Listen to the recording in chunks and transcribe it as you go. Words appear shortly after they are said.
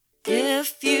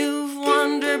if you've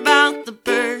wondered about the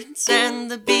birds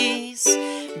and the bees,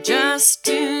 just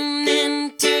tune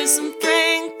in to some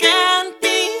Frank and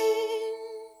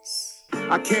Beans.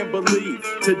 I can't believe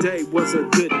today was a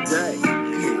good day.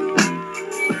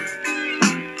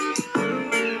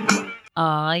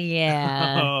 Oh,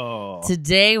 yeah. Oh.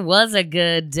 Today was a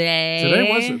good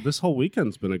day. This whole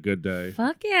weekend's been a good day.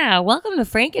 Fuck yeah. Welcome to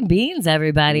Frank and Beans,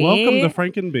 everybody. Welcome to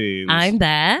Frank and Beans. I'm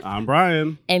Beth. I'm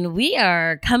Brian. And we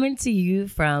are coming to you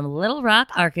from Little Rock,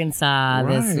 Arkansas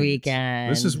this Right.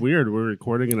 weekend. This is weird. We're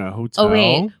recording in a hotel. Oh,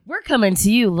 wait. We're coming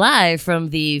to you live from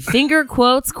the Finger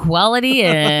Quotes Quality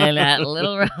Inn at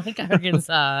Little Rock,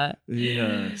 Arkansas.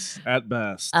 Yes, at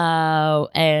best.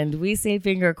 And we say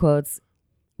finger quotes.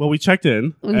 Well, we checked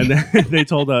in, and then they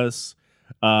told us,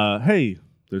 hey,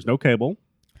 there's no cable.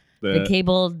 The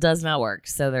cable does not work,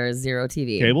 so there's zero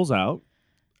TV. Cable's out.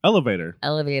 Elevator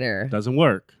doesn't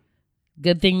work.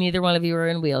 Good thing neither one of you are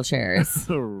in wheelchairs.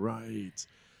 Right.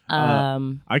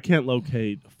 I can't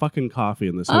locate fucking coffee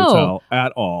in this Oh. hotel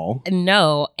at all.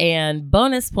 No, and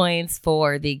bonus points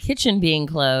for the kitchen being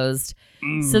closed.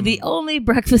 So the only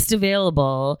breakfast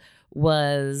available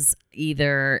was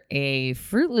either a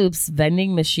Fruit Loops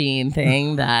vending machine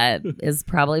thing that is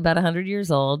probably about 100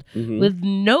 years old with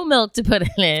no milk to put in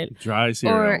it, Dry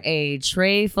cereal. or a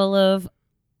tray full of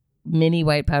mini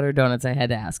white powder donuts I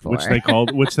had to ask for. which they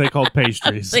called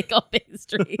pastries. They call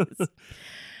pastries.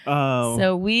 Oh,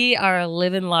 So we are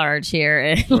living large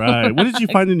here. right. What did you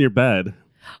find in your bed?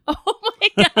 Oh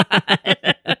my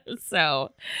God.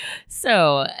 So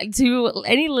to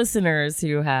any listeners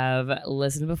who have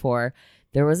listened before,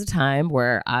 there was a time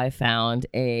where I found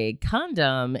a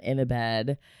condom in a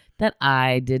bed that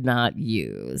I did not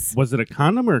use. Was it a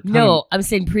condom or a condom? No, I'm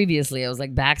saying previously. I was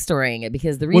like backstorying it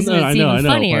because the reason no, it's I know, even but-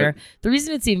 funnier. The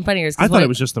reason it's even funnier is I because thought it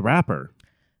was just the wrapper.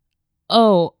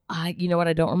 Oh, you know what?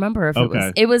 I don't remember if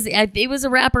Okay. it was a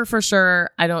wrapper for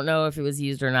sure. I don't know if it was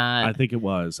used or not. I think it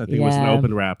was. I think it was an Yeah.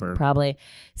 open wrapper. Probably.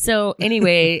 So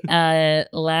anyway,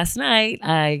 last night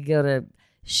I go to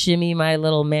shimmy my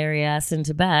little merry ass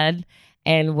into bed,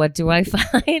 and what do I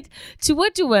find? To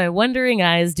what do my wondering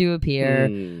eyes do appear?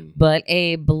 But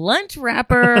a blunt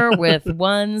wrapper with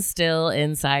one still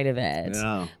inside of it.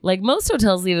 Yeah. Like most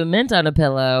hotels leave a mint on a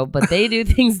pillow, but they do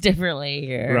things differently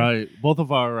here. Right. Both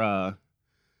of our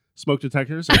smoke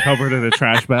detectors are covered in a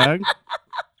trash bag.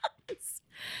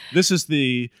 This is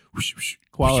the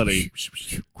quality.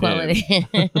 Quality.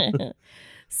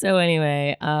 So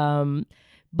anyway,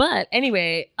 but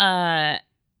anyway, what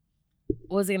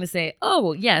was I going to say?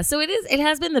 Oh, yeah. So it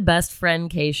has been the best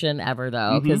friendcation ever,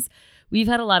 though, because we've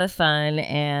had a lot of fun,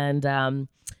 and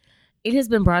it has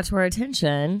been brought to our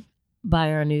attention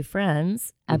by our new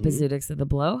friends, Epizootics of the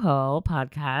Blowhole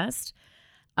podcast,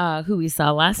 who we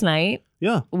saw last night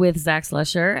Yeah. with Zach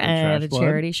Slusher and Trash a Blood.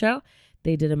 charity show.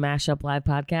 They did a mashup live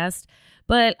podcast.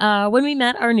 But when we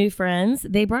met our new friends,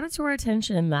 they brought it to our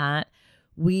attention that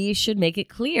we should make it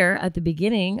clear at the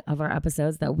beginning of our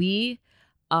episodes that we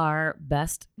are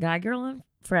best guy, girl, and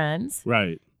friends.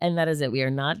 Right. And that is it. We are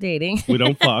not dating. We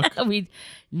don't fuck.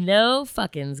 No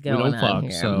fucking's We going don't on fuck.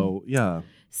 here. So, yeah.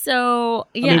 So,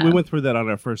 yeah. I mean, we went through that on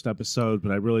our first episode,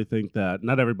 but I really think that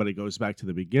not everybody goes back to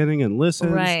the beginning and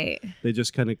listens. Right. They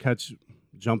just kind of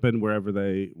jump in wherever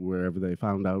they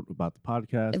found out about the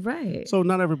podcast. Right. So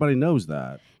not everybody knows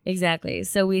that. Exactly.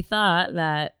 So we thought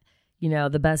that,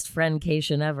 the best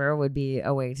friendcation ever would be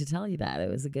a way to tell you that. It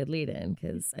was a good lead in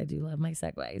because I do love my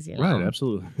segues, Right,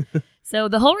 absolutely. So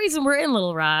the whole reason we're in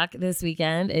Little Rock this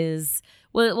weekend is,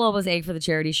 well, it was A, for the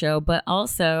charity show, but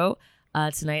also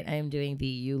tonight I am doing the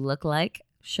You Look Like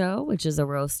show, which is a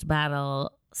roast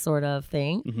battle sort of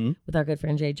thing with our good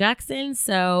friend Jay Jackson.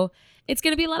 So it's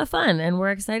going to be a lot of fun, and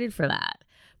we're excited for that.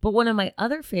 But one of my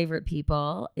other favorite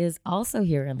people is also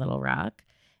here in Little Rock,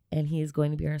 and he's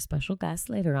going to be our special guest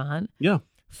later on. Yeah.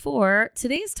 For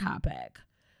today's topic,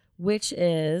 which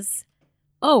is,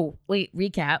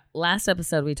 recap. Last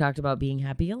episode, we talked about being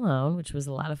happy alone, which was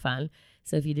a lot of fun.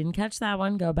 So if you didn't catch that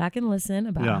one, go back and listen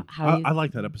about how you... I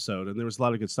like that episode, and there was a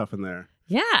lot of good stuff in there.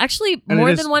 Yeah, actually, And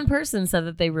more than one person said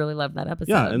that they really loved that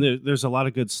episode. Yeah, and there's a lot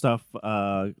of good stuff,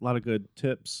 a lot of good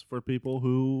tips for people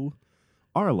who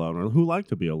are alone or who like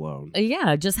to be alone.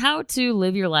 Yeah, just how to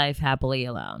live your life happily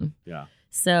alone. Yeah.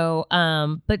 So,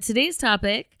 but today's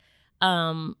topic,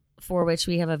 for which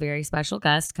we have a very special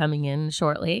guest coming in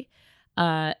shortly,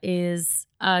 is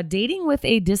dating with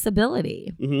a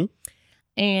disability. Mm-hmm.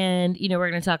 And, we're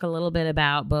going to talk a little bit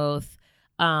about both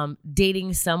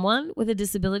dating someone with a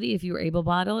disability, if you were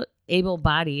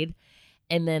able-bodied,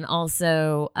 and then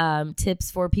also tips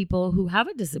for people who have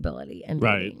a disability and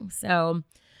dating. Right. So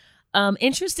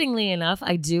Interestingly enough,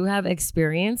 I do have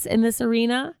experience in this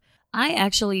arena. I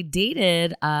actually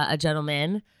dated a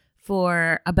gentleman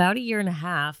for about 1.5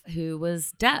 years who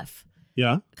was deaf,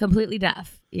 Yeah. completely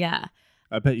deaf. Yeah.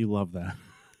 I bet you love that.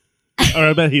 Or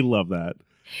I bet he loved that.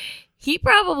 He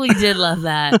probably did love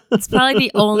that. It's probably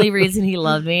the only reason he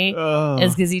loved me Oh.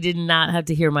 is because he did not have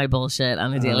to hear my bullshit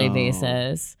on a daily Oh.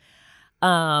 basis.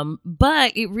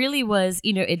 But it really was,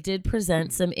 it did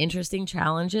present some interesting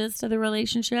challenges to the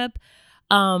relationship.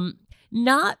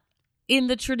 Not in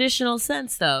the traditional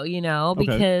sense though, Okay.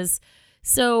 because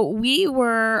so we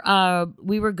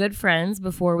were good friends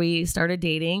before we started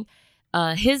dating.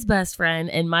 His best friend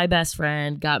and my best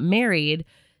friend got married.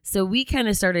 So we kind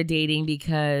of started dating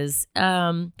because,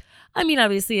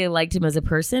 obviously I liked him as a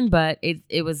person, but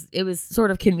it was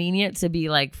sort of convenient to be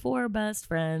like 4 best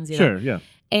friends, Sure, yeah.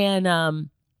 And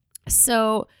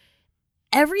so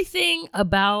everything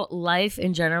about life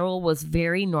in general was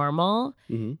very normal,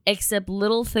 Hmm. except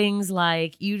little things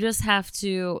like you just have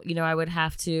to, I would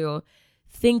have to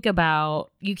think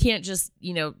about, you can't just,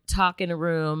 talk in a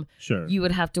room. Sure. You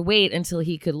would have to wait until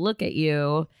he could look at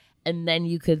you and then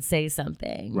you could say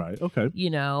something. Right. Okay.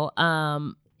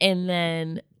 And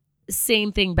then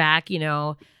same thing back,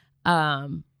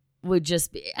 would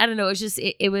just be, I don't know, it's just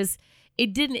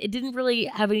it didn't really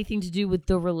have anything to do with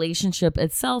the relationship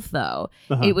itself though.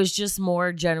 Uh-huh. It was just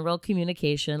more general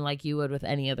communication like you would with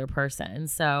any other person.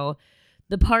 So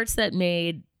the parts that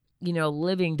made,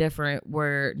 living different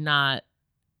were not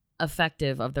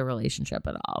effective of the relationship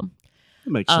at all.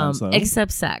 That makes sense, though.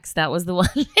 Except sex. That was the one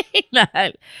thing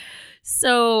that.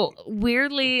 So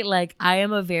weirdly, like I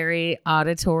am a very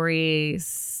auditory,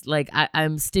 like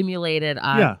I'm stimulated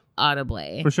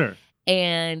audibly. For sure.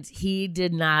 And he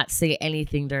did not say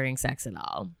anything during sex at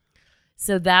all.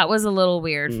 So that was a little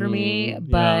weird for me.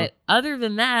 But other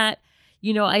than that,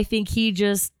 I think he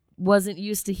just wasn't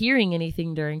used to hearing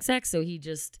anything during sex. So he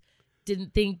just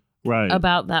didn't think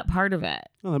about that part of it.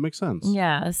 Oh, that makes sense.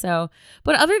 Yeah. So,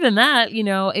 but other than that,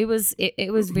 it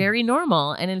was very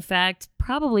normal. And in fact,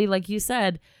 probably, like you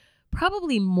said,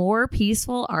 probably more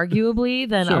peaceful, arguably,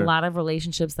 than a Sure. lot of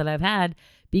relationships that I've had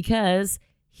because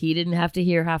he didn't have to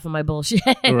hear half of my bullshit,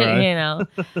 Right.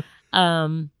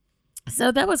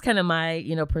 So that was kind of my,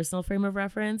 personal frame of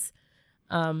reference.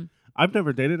 I've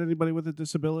never dated anybody with a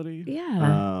disability.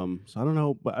 Yeah. So I don't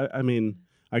know, but I mean,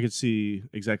 I could see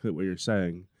exactly what you're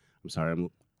saying. I'm sorry,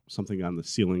 something on the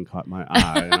ceiling caught my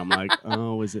eye, and I'm like,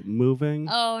 oh, is it moving?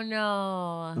 Oh,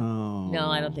 no. Oh. No,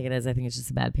 I don't think it is. I think it's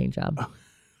just a bad paint job.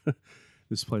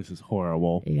 This place is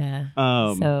horrible. Yeah.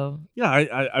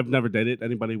 Yeah, I've never dated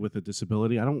anybody with a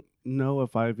disability. I don't know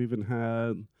if I've even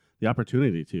had the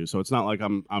opportunity to. So it's not like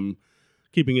I'm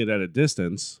keeping it at a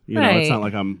distance. It's Right. not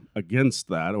like I'm against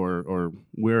that or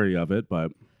wary of it,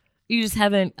 but you just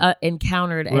haven't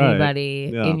encountered Right.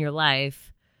 anybody Yeah. in your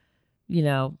life,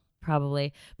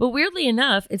 probably. But weirdly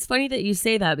enough, it's funny that you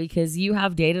say that because you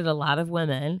have dated a lot of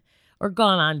women or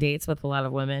gone on dates with a lot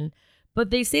of women.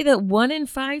 But they say that 1 in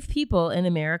 5 people in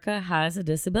America has a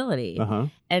disability,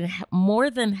 and more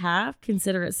than half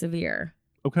consider it severe.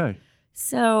 Okay.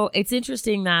 So it's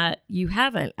interesting that you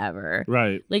haven't ever.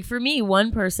 Right. Like for me,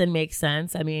 one person makes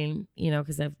sense. I mean,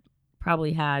 because I've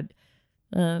probably had,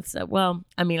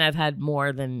 I've had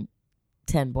more than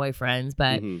 10 boyfriends,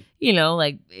 but Mhm.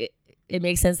 like it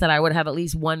makes sense that I would have at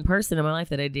least one person in my life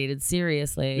that I dated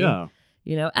seriously. Yeah.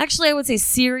 Actually, I would say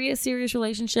serious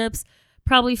relationships,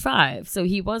 probably 5. So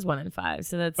he was 1 in 5.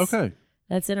 So that's Okay.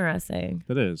 That's interesting.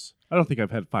 That is. I don't think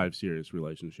I've had 5 serious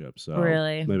relationships. So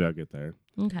Really? maybe I'll get there.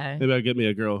 Okay. Maybe I'll get me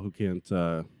a girl who can't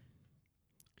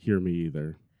hear me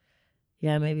either.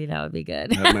 Yeah, maybe that would be good.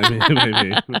 Maybe.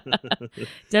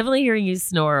 Definitely hearing you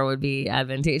snore would be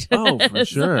advantageous. Oh, for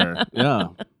sure. Yeah.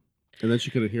 And then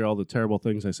she couldn't hear all the terrible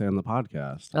things I say on the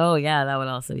podcast. Oh, yeah, that would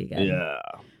also be good. Yeah.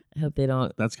 I hope they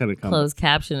don't That's kind of closed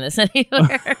caption this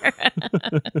anywhere.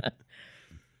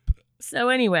 So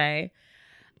anyway,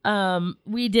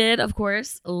 we did, of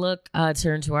course,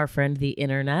 turn to our friend the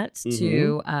internet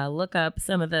to look up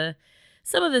some of the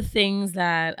things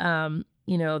that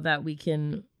that we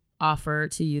can offer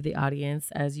to you, the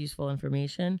audience, as useful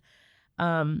information.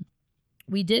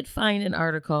 We did find an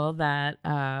article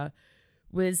that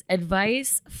was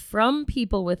advice from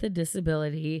people with a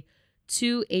disability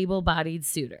to able-bodied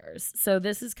suitors. So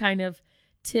this is kind of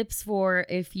tips for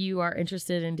if you are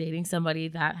interested in dating somebody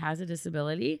that has a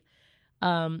disability.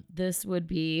 This would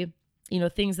be,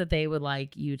 things that they would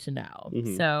like you to know.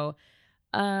 Mhm. So,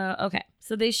 okay.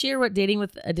 So they share what dating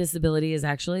with a disability is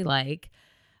actually like.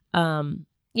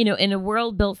 in a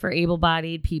world built for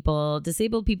able-bodied people,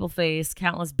 disabled people face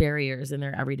countless barriers in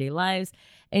their everyday lives,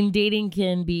 and dating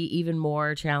can be even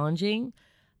more challenging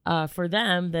for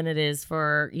them than it is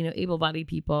for, able-bodied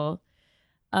people.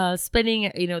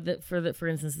 Spending, for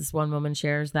instance, this one woman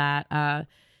shares that,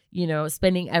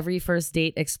 spending every first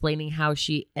date explaining how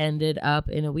she ended up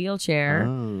in a wheelchair,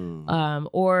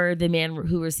 or the man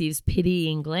who receives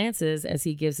pitying glances as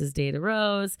he gives his date a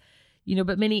rose.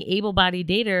 But many able-bodied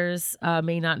daters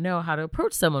may not know how to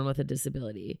approach someone with a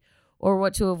disability, or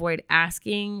what to avoid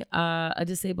asking how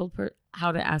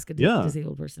to ask a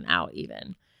disabled person out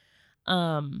even.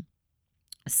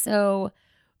 So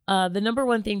the number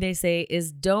one thing they say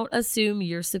is don't assume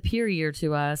you're superior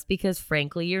to us because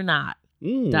frankly you're not. I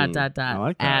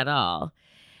like that. At all.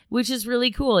 Which is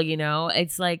really cool,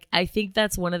 It's like I think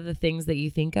that's one of the things that you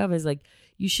think of is like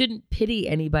you shouldn't pity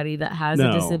anybody that has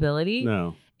a disability.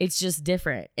 No. It's just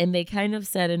different. And they kind of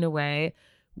said in a way,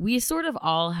 we sort of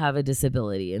all have a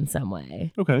disability in some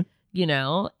way. Okay.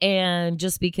 And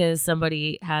just because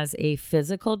somebody has a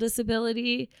physical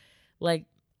disability, like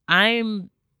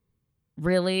I'm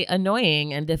really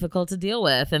annoying and difficult to deal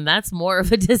with. And that's more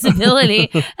of a disability.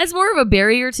 That's more of a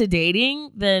barrier to dating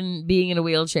than being in a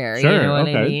wheelchair. Sure, You know what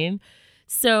okay. I mean?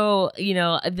 So,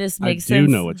 this makes sense. I do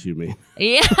know what you mean.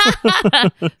 Yeah.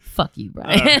 Fuck you,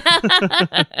 Brian.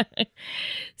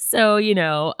 So,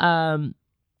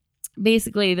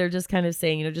 basically they're just kind of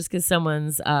saying, just because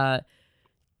someone's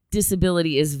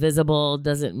disability is visible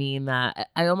doesn't mean that.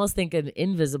 I almost think an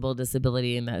invisible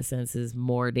disability in that sense is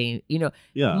more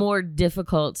more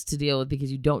difficult to deal with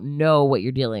because you don't know what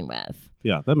you're dealing with.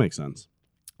 Yeah, that makes sense.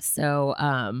 So,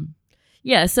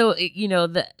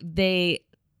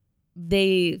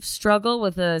 they struggle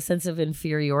with a sense of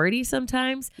inferiority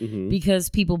sometimes because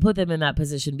people put them in that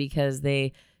position because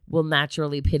they will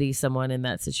naturally pity someone in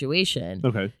that situation.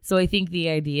 Okay. So I think the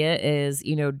idea is,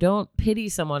 don't pity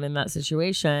someone in that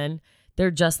situation.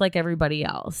 They're just like everybody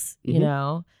else,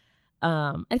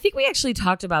 I think we actually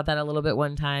talked about that a little bit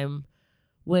one time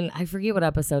when I forget what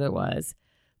episode it was,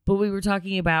 but we were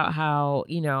talking about how,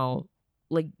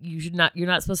 like you're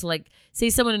not supposed to like say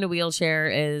someone in a wheelchair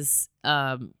is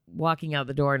walking out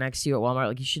the door next to you at Walmart.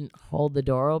 Like you shouldn't hold the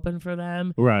door open for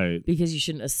them. Right. Because you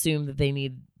shouldn't assume that they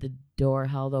need the door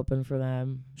held open for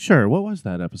them. Sure. What was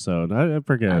that episode? I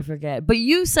forget. But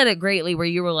you said it greatly where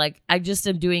you were like, I just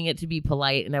am doing it to be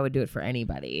polite and I would do it for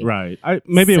anybody. Right.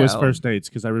 Maybe it was first dates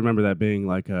because I remember that being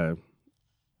like a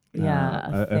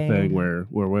thing where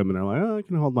women are like, oh, I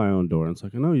can hold my own door. And it's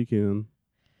like, I know you can.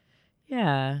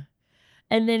 Yeah.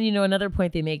 And then, another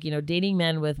point they make, dating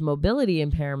men with mobility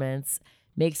impairments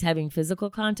makes having physical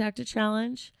contact a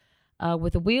challenge.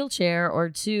 With a wheelchair or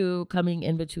two coming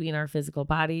in between our physical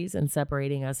bodies and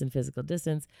separating us in physical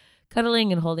distance,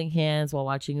 cuddling and holding hands while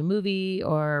watching a movie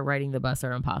or riding the bus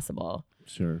are impossible.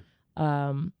 Sure.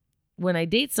 When I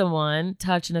date someone,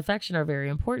 touch and affection are very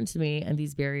important to me, and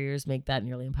these barriers make that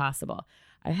nearly impossible.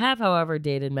 I have, however,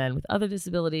 dated men with other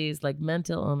disabilities like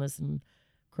mental illness and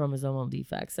chromosomal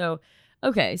defects. So,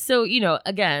 okay. So,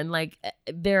 again, like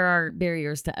there are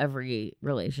barriers to every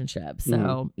relationship.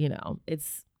 So,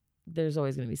 there's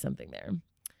always going to be something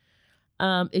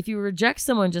there. If you reject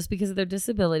someone just because of their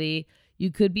disability,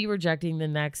 you could be rejecting the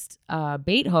next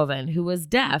Beethoven, who was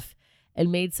deaf and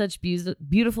made such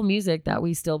beautiful music that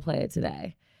we still play it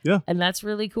today. Yeah. And that's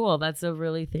really cool. That's a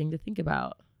really thing to think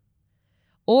about.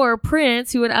 Or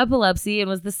Prince, who had epilepsy and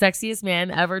was the sexiest man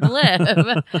ever to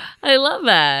live. I love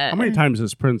that. How many times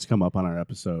has Prince come up on our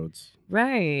episodes?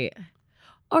 Right.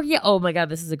 Oh, yeah. Oh, my God.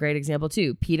 This is a great example,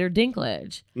 too. Peter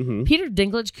Dinklage. Mm-hmm. Peter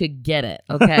Dinklage could get it,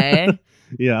 okay?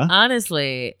 Yeah.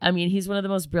 Honestly. I mean, he's one of the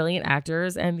most brilliant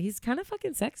actors, and he's kind of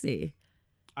fucking sexy.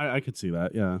 I could see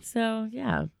that, yeah. So,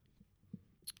 yeah.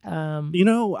 I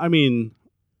mean,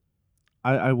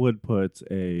 I would put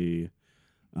a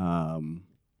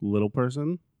little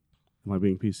person. Am I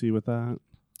being PC with that?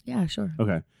 Yeah, sure.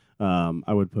 Okay.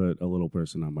 I would put a little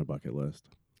person on my bucket list.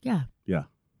 Yeah. Yeah.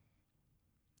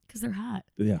 Because they're hot.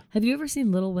 Yeah. Have you ever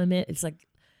seen Little Women? It's like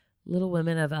Little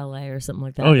Women of LA or something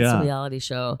like that. Oh, It's yeah. a reality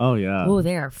show. Oh, yeah. Oh,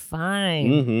 they are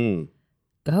fine.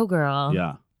 Mm-hmm. Go, girl.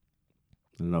 Yeah. I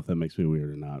don't know if that makes me weird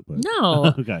or not, but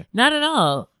No. okay. Not at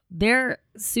all. They're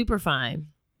super fine.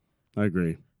 I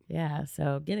agree. Yeah,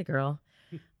 so get it, girl.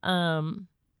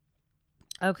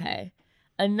 Okay.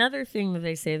 Another thing that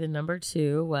they say, the number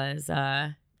 2 was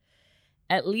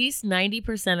at least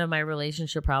 90% of my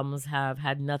relationship problems have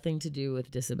had nothing to do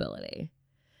with disability.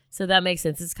 So that makes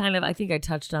sense. It's kind of, I think I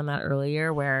touched on that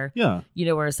earlier where, Yeah.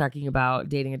 where I was talking about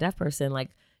dating a deaf person.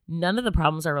 Like none of the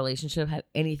problems our relationship had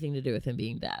anything to do with him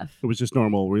being deaf. It was just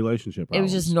normal relationship It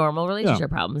was problems. just normal relationship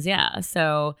problems. Yeah.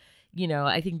 So,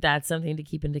 I think that's something to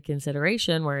keep into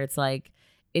consideration where it's like,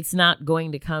 it's not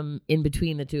going to come in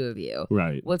between the two of you.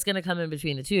 Right. What's going to come in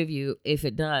between the two of you, if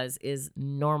it does, is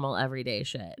normal everyday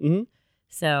shit. Mhm.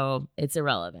 So it's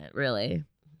irrelevant, really,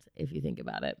 if you think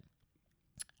about it.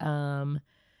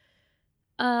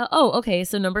 Okay.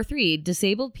 So number 3,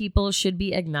 disabled people should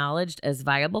be acknowledged as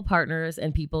viable partners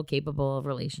and people capable of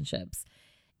relationships.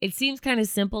 It seems kind of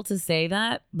simple to say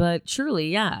that, but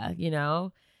truly, yeah,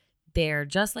 they're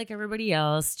just like everybody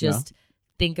else. Just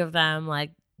think of them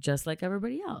like just like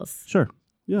everybody else. Sure.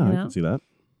 Yeah, I know? can see that.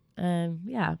 And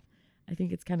yeah, I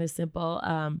think it's kind of simple.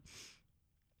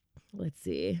 Let's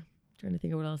see. I'm trying to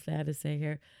think of what else I had to say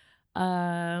here.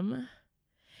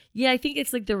 Yeah, I think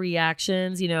it's like the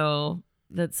reactions,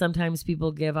 that sometimes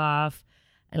people give off.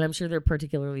 And I'm sure they're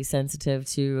particularly sensitive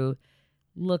to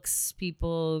looks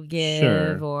people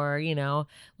give or,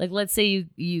 like let's say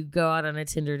you go out on a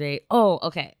Tinder date. Oh,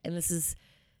 okay. And this is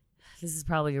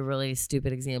probably a really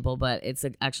stupid example, but it's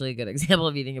actually a good example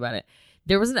if you think about it.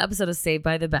 There was an episode of Saved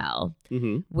by the Bell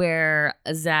where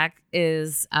Zach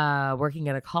is working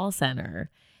at a call center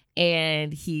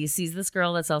and he sees this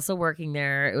girl that's also working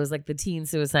there. It was like the teen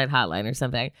suicide hotline or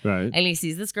something. Right. And he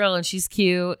sees this girl and she's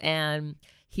cute and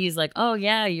he's like, oh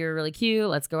yeah, you're really cute.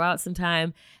 Let's go out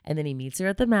sometime. And then he meets her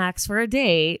at the Max for a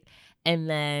date. And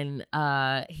then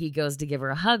he goes to give her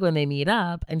a hug when they meet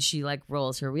up and she like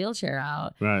rolls her wheelchair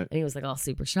out. Right. And he was like all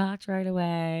super shocked right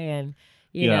away. And,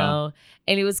 you know,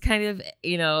 and it was kind of,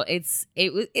 it's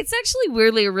actually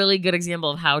weirdly a really good example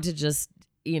of how to just,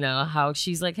 how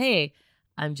she's like, hey,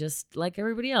 I'm just like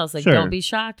everybody else. Like, don't be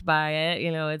shocked by it.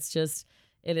 It's just,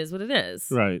 it is what it is.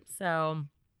 Right. So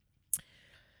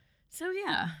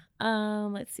yeah.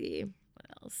 Let's see. What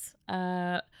else?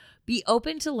 Be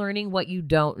open to learning what you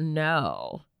don't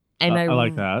know. And I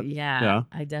like that. Yeah.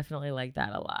 I definitely like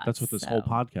that a lot. That's what this whole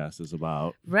podcast is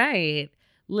about. Right.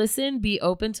 Listen, be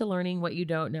open to learning what you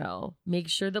don't know. Make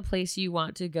sure the place you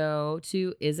want to go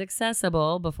to is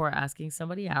accessible before asking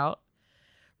somebody out.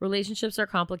 Relationships are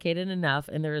complicated enough,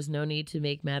 and there is no need to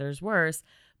make matters worse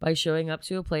by showing up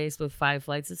to a place with 5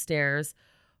 flights of stairs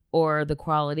or the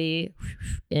Quality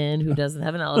Inn who doesn't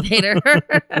have an elevator.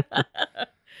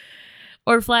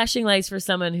 Or flashing lights for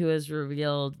someone who has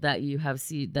revealed that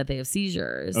that they have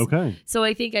seizures. Okay. So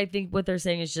I think what they're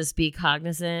saying is just be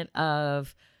cognizant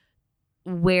of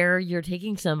where you're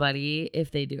taking somebody if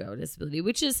they do have a disability,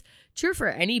 which is true for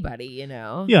anybody,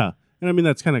 Yeah. And I mean,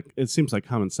 that's kind of, it seems like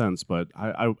common sense, but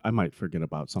I might forget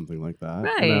about something like that.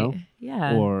 Right.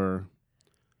 Yeah. Or,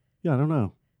 I don't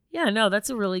know. Yeah, no, that's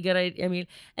a really good idea. I mean,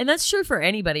 and that's true for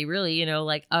anybody, really.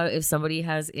 Like if somebody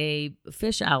has a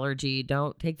fish allergy,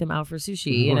 don't take them out for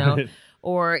sushi, Right.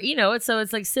 Or, it's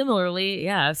like similarly,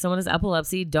 if someone has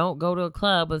epilepsy, don't go to a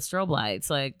club with strobe lights.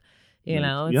 Like,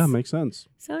 Yeah, makes sense.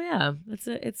 So yeah, it's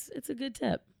a good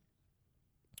tip.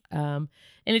 And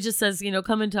it just says,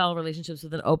 come into all relationships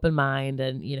with an open mind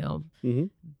and,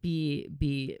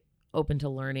 be open to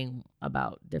learning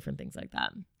about different things like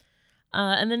that.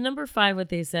 And then number 5, what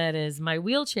they said is my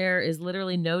wheelchair is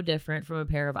literally no different from a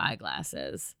pair of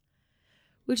eyeglasses,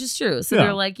 which is true. So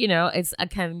they're like, it's a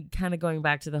kind of going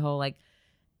back to the whole, like,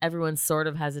 everyone sort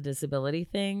of has a disability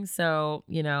thing. So,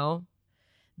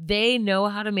 they know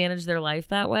how to manage their life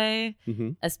that way,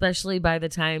 especially by the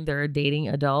time they're a dating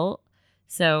adult.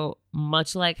 So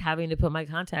much like having to put my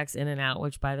contacts in and out,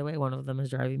 which, by the way, one of them is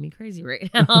driving me crazy right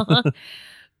now.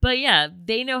 But yeah,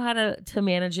 they know how to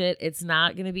manage it. It's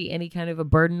not going to be any kind of a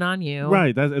burden on you.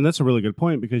 Right. And that's a really good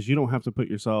point because you don't have to put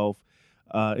yourself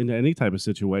into any type of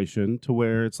situation to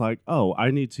where it's like, oh,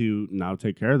 I need to now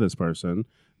take care of this person.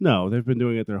 No, they've been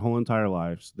doing it their whole entire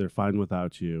lives. They're fine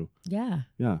without you. Yeah.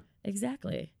 Yeah.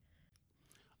 Exactly.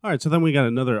 All right. So then we got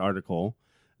another article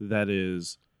that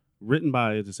is written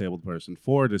by a disabled person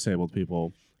for disabled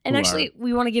people. And actually,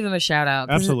 we want to give him a shout out.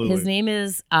 Absolutely. His name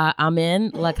is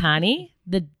Amin Lakhani,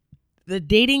 the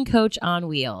dating coach on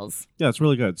wheels. Yeah, it's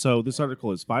really good. So this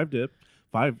article is 5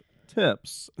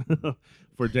 tips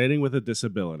for dating with a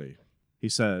disability. He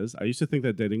says, I used to think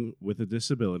that dating with a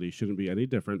disability shouldn't be any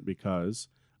different because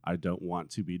I don't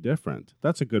want to be different.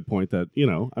 That's a good point that,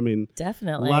 I mean,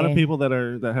 definitely a lot of people that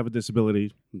have a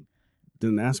disability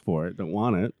didn't ask for it, don't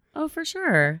want it. Oh, for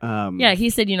sure. Yeah, he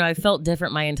said, I felt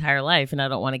different my entire life and I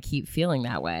don't want to keep feeling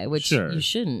that way, which you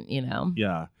shouldn't,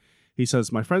 Yeah. He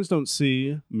says, my friends don't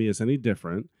see me as any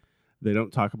different. They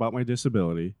don't talk about my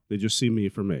disability. They just see me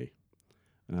for me.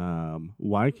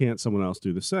 Why can't someone else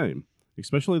do the same?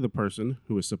 Especially the person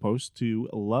who is supposed to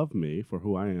love me for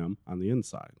who I am on the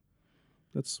inside.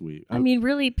 That's sweet. I mean,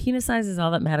 really, penis size is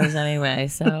all that matters anyway.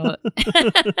 So,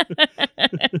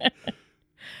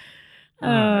 all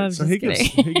right, I'm so just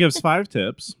he gives 5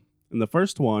 tips, and the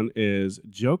first one is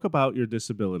joke about your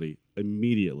disability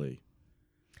immediately,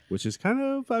 which is kind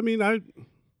of,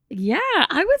 yeah,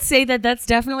 I would say that that's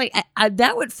definitely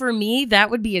that would, for me, that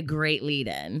would be a great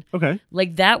lead-in. okay.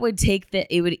 Like that would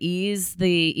it would ease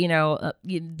the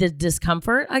the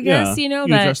discomfort, I guess. You that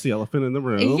address the elephant in the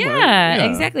room. yeah,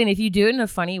 exactly. And if you do it in a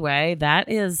funny way, that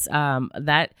is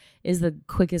the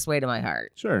quickest way to my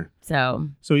heart. Sure. So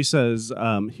So he says,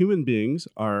 human beings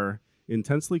are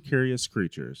intensely curious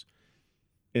creatures,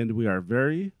 and we are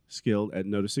very skilled at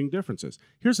noticing differences.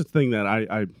 Here's the thing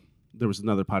that there was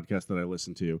another podcast that I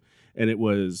listened to, and it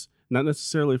was not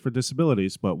necessarily for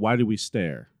disabilities, but why do we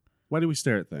stare? Why do we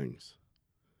stare at things?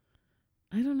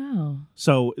 I don't know.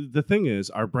 So the thing is,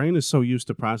 our brain is so used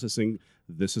to processing,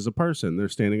 this is a person, they're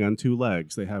standing on 2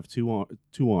 legs, they have two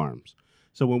arms.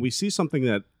 So when we see something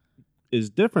that is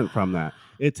different from that,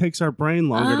 it takes our brain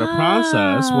longer to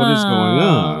process what is going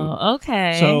on.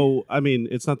 Okay. So,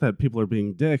 it's not that people are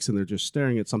being dicks and they're just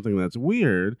staring at something that's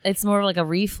weird. It's more like a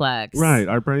reflex. Right.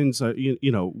 Our brains,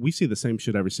 we see the same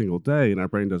shit every single day and our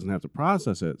brain doesn't have to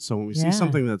process it. So when we see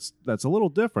something that's a little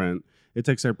different, it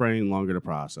takes our brain longer to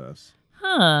process.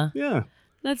 Huh. Yeah.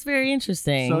 That's very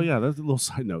interesting. So, yeah, that's a little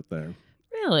side note there.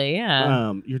 Really?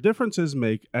 Yeah. Your differences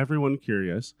make everyone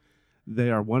curious. They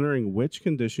are wondering which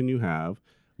condition you have,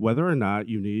 whether or not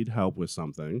you need help with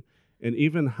something, and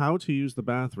even how to use the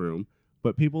bathroom.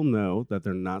 But people know that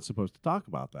they're not supposed to talk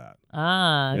about that.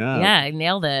 Yeah, I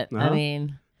nailed it. Uh-huh.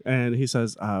 And he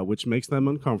says, which makes them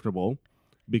uncomfortable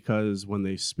because when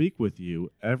they speak with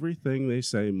you, everything they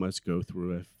say must go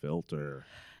through a filter.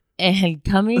 And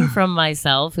coming from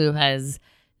myself, who has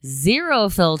 0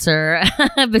 filter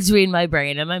between my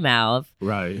brain and my mouth,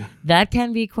 Right. that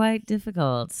can be quite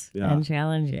difficult Yeah. and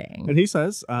challenging. And he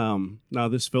says, now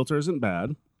this filter isn't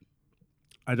bad.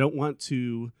 I don't want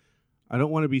to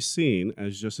be seen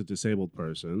as just a disabled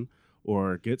person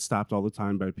or get stopped all the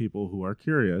time by people who are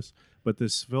curious, but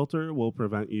this filter will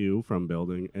prevent you from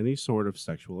building any sort of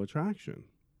sexual attraction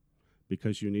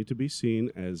because you need to be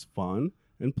seen as fun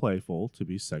and playful to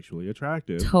be sexually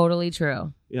attractive. Totally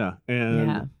true. Yeah.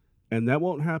 And that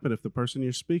won't happen if the person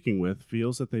you're speaking with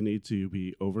feels that they need to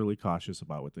be overly cautious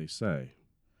about what they say.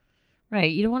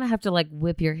 Right. You don't want to have to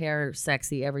whip your hair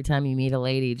sexy every time you meet a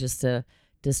lady just to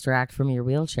distract from your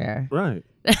wheelchair. Right.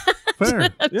 Fair.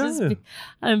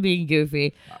 I'm being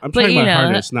goofy. I'm But, trying my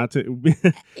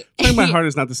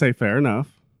hardest not to say fair enough.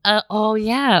 Oh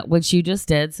yeah, which you just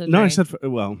did. So No, I drink. said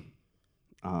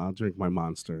I'll drink my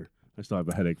Monster. I still have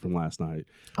a headache from last night.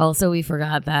 Also, we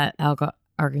forgot that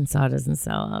Arkansas doesn't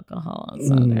sell alcohol on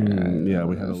Sunday. Yeah,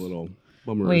 we had a little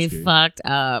We bummerisky. fucked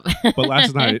up. But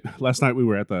last night we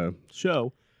were at the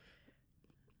show,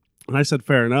 and I said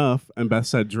fair enough, and Beth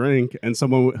said drink, and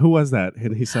someone, who was that?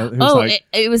 And he said,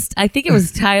 it was. I think it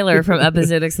was Tyler from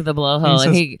Epizootics of the Blowhole,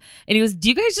 and He he goes, "Do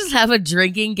you guys just have a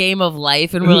drinking game of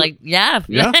life?" And we're like, "Yeah,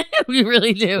 Yeah. we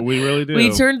really do. we really do.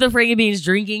 We turned the Frankie Beans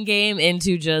drinking game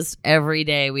into just every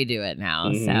day we do it now."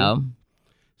 Mhm. So,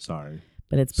 Sorry.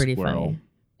 but it's pretty Squirrel.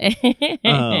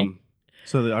 funny.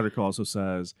 So the article also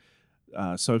says,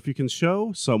 so if you can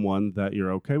show someone that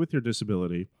you're okay with your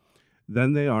disability,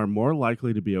 then they are more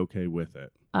likely to be okay with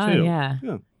it. Oh, too. yeah.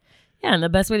 Yeah. Yeah, and the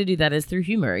best way to do that is through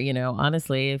humor,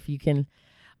 honestly, if you can.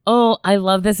 Oh, I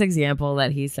love this example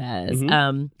that he says.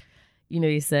 Mhm.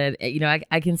 He said,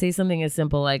 I can say something as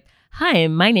simple like, "Hi,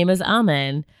 my name is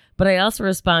Amen," but I also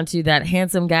respond to that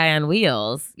handsome guy on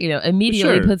wheels,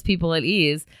 immediately Sure. puts people at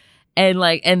ease.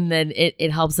 And then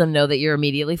it helps them know that you're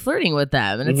immediately flirting with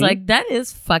them. And it's Mhm. like, that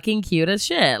is fucking cute as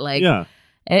shit. Like, Yeah.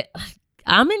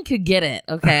 Amen could get it,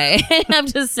 okay? I'm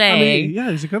just saying.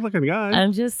 yeah, he's a good looking guy.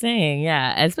 I'm just saying,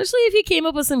 yeah. Especially if he came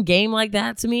up with some game like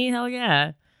that to me, hell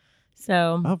yeah.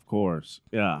 So, Of course.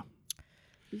 Yeah.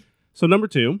 So number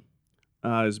 2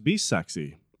 is be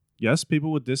sexy. Yes,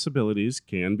 people with disabilities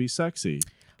can be sexy.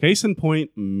 Case in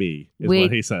point, me, is Wait.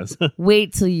 what he says.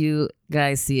 wait till you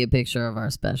guys see a picture of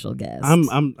our special guest.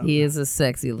 He is a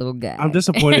sexy little guy. I'm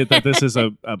disappointed that this is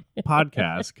a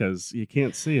podcast because you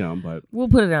can't see him, but We'll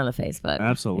put it on the Facebook.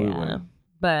 absolutely. Yeah.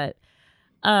 But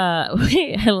I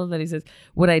love that he says,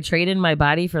 "Would I trade in my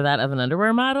body for that of an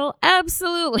underwear model?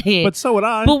 Absolutely. But so would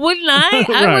I. But wouldn't I?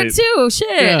 I Right. would too.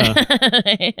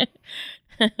 Shit."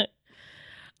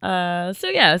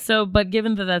 But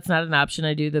given that that's not an option,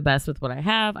 I do the best with what I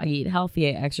have. I eat healthy,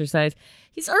 I exercise.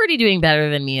 He's already doing better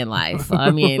than me in life.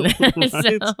 I mean,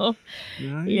 so,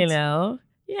 Right?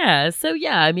 yeah. So,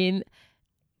 yeah, I mean,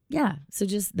 yeah. So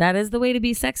just that is the way to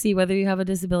be sexy, whether you have a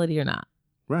disability or not.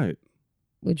 Right.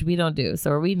 which we don't do.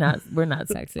 So we're not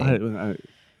sexy.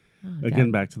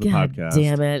 Again, back to the God podcast.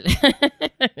 Damn it.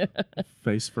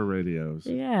 Face for radios.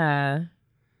 Yeah.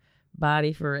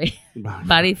 Body for a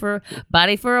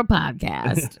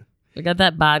podcast. We got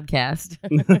that podcast.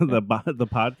 the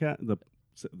podcast. The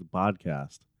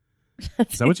podcast.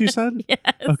 Is that what you said? Yes.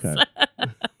 Okay.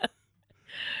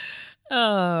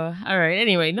 Oh, all right.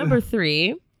 Anyway, number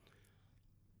 3.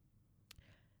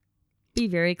 Be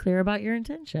very clear about your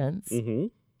intentions. Mm-hmm.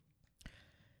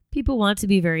 People want to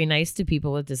be very nice to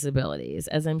people with disabilities,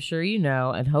 as I'm sure you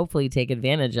know, and hopefully take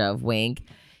advantage of. Wink.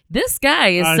 This guy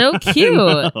is so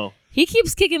cute. He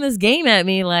keeps kicking this game at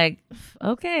me like,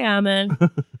 okay, Amen.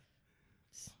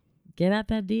 Get at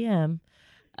that DM.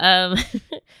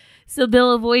 So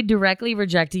they'll avoid directly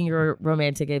rejecting your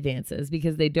romantic advances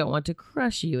because they don't want to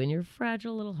crush you in your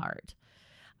fragile little heart.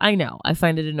 I know. I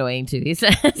find it annoying too, he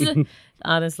says.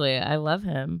 Honestly, I love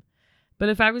him. But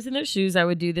if I was in their shoes, I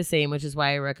would do the same, which is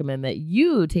why I recommend that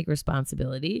you take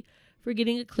responsibility for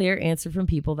getting a clear answer from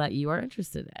people that you are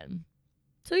interested in.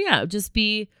 So yeah, just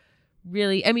be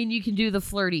really, I mean, you can do the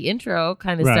flirty intro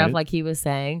kind of stuff like he was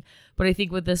saying. But I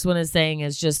think what this one is saying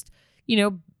is just,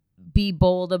 be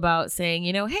bold about saying,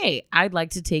 hey, I'd like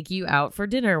to take you out for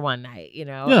dinner one night,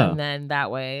 and then that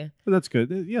way that's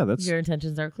good. Yeah, that's your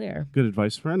intentions are clear. Good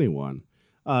advice for anyone.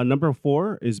 Number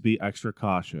 4 is be extra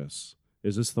cautious.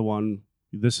 Is this the one?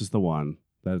 This is the one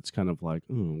that's kind of like,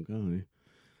 oh, guy.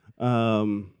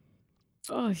 Oh,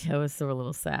 I was so a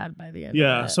little sad by the end.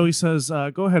 Yeah, of it. so he says,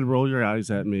 go ahead, roll your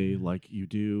eyes at me like you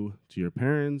do to your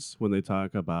parents when they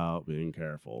talk about being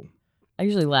careful. I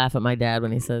usually laugh at my dad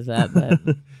when he says that, but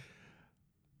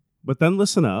But then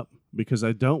listen up, because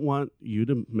I don't want you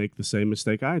to make the same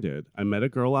mistake I did. I met a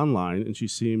girl online, and she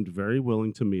seemed very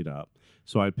willing to meet up.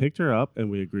 So I picked her up, and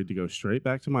we agreed to go straight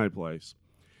back to my place.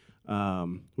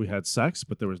 We had sex,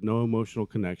 but there was no emotional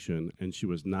connection, and she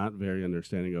was not very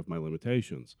understanding of my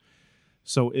limitations.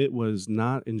 So it was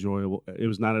not enjoyable. It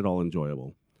was not at all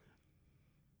enjoyable.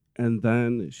 And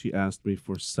then she asked me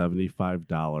for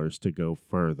 $75 to go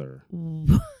further.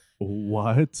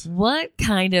 What? What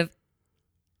kind of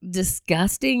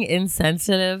disgusting,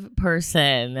 insensitive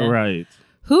person? Right.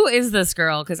 Who is this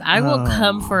girl? Because I will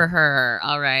come for her.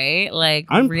 All right. Like,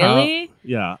 I'm really?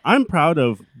 Yeah. I'm proud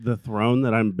of the throne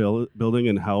that I'm building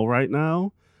in hell right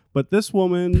now. But this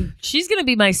woman... She's going to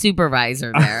be my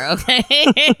supervisor there,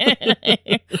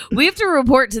 okay? We have to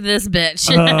report to this bitch.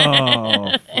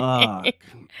 Oh, fuck.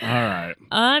 All right.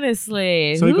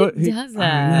 Honestly, So who does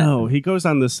that? No, he goes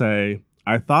on to say,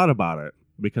 I thought about it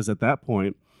because at that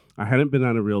point, I hadn't been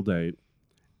on a real date,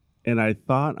 and I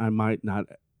thought I might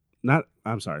might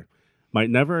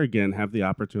never again have the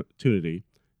opportunity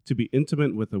to be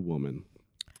intimate with a woman.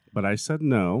 But I said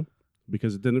no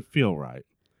because it didn't feel right.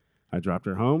 I dropped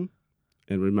her home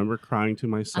and remember crying to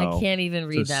myself. I can't even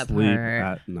read that sleep part.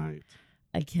 at night.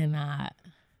 I cannot.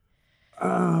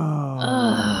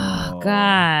 Oh.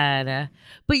 God.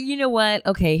 But you know what?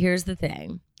 Okay, here's the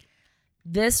thing.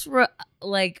 This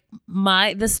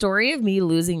the story of me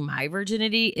losing my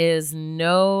virginity is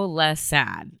no less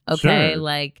sad. Okay, Sure.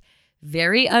 like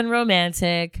very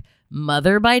unromantic.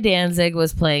 Mother by Danzig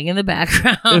was playing in the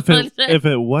background. If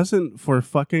it wasn't for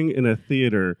fucking in a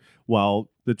theater while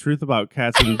The Truth About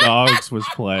Cats and Dogs was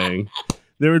playing,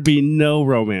 there would be no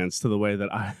romance to the way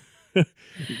that I.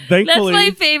 Thankfully, that's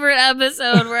my favorite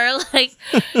episode where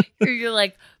you're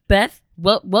like, Beth,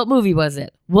 what movie was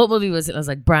it? What movie was it? I was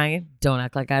like, Brian, don't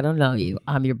act like I don't know you.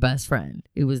 I'm your best friend.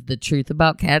 It was The Truth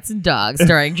About Cats and Dogs,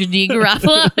 starring Janine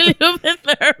Garofalo and Uma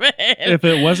Thurman. If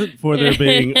it wasn't for there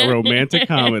being a romantic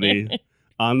comedy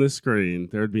on the screen,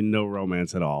 there would be no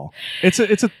romance at all.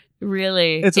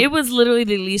 Really, it was literally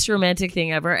the least romantic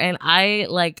thing ever. And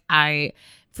I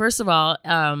first of all,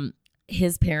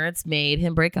 his parents made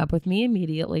him break up with me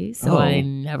immediately, so I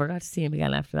never got to see him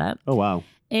again after that. Oh wow.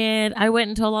 And I went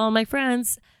and told all my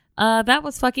friends, that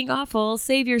was fucking awful.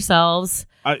 Save yourselves.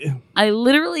 I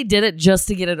literally did it just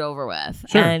to get it over with.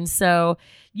 Sure. And so,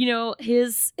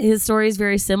 his story is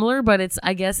very similar, but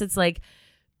I guess it's like,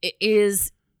 it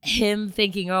is him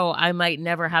thinking, oh, I might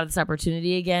never have this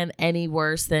opportunity again, any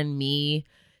worse than me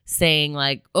saying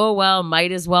like, oh, well,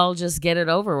 might as well just get it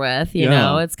over with. You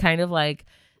know, it's kind of like,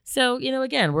 so,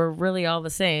 again, we're really all the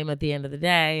same at the end of the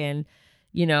day. And,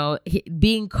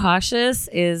 being cautious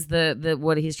is the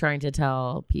what he's trying to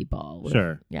tell people.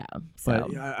 Sure. Yeah. So,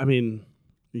 but I mean,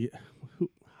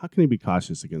 how can you be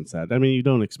cautious against that? I mean, you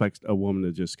don't expect a woman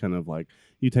to just kind of like,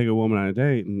 you take a woman on a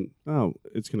date and,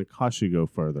 it's going to cost you to go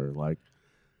further. Like,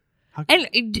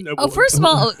 first of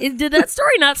all, did that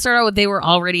story not start out with they were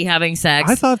already having sex?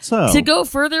 I thought so. To go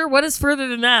further, what is further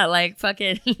than that? Like,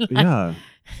 fucking. Yeah.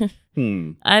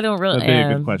 I don't really. That'd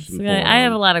be a good question so for, I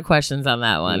have a lot of questions on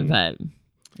that one, but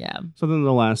yeah. So then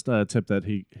the last tip that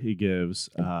he gives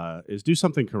is do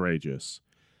something courageous.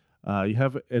 You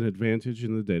have an advantage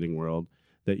in the dating world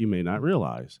that you may not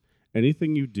realize.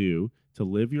 Anything you do to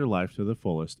live your life to the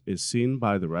fullest is seen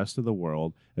by the rest of the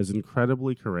world as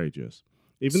incredibly courageous.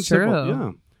 Even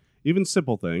even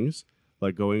simple things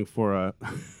like going for a.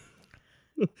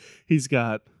 He's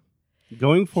got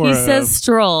going for. He says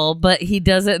stroll, but he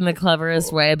does it in the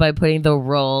cleverest way by putting the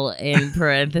roll in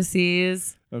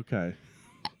parentheses. Okay.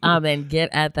 And get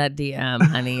at that DM,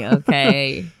 honey.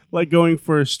 Okay. Like going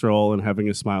for a stroll and having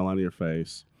a smile on your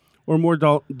face, or more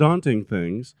daunting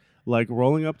things like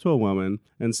rolling up to a woman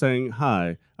and saying,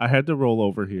 "Hi, I had to roll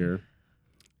over here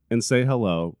and say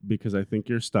hello because I think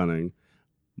you're stunning.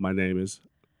 My name is."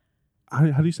 How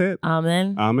do you say it?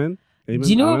 Amen. Amen. Amen. Do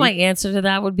you know Amen? what my answer to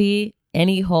that would be?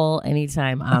 Any hole,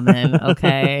 anytime. Amen.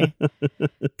 Okay.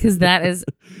 Because that is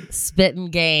spitting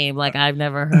game like I've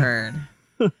never heard.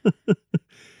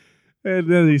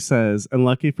 And then he says, and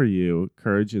lucky for you,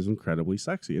 courage is incredibly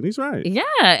sexy. And he's right. Yeah,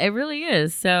 it really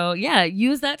is. So, yeah,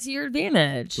 use that to your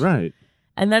advantage. Right.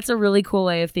 And that's a really cool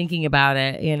way of thinking about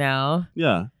it, you know?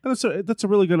 Yeah. And that's a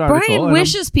really good article. Brian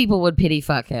wishes people would pity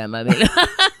fuck him.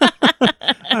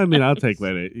 I mean, I'll take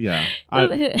that. Yeah.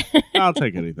 I'll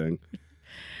take anything.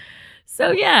 So,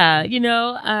 yeah,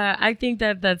 I think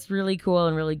that that's really cool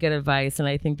and really good advice. And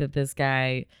I think that this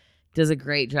guy does a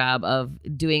great job of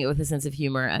doing it with a sense of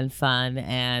humor and fun,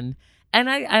 and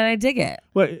I dig it.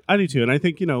 Well, I do too, and I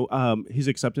think he's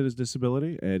accepted his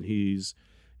disability, and he's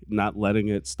not letting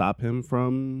it stop him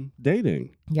from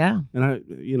dating. Yeah, and I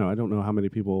don't know how many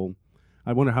people.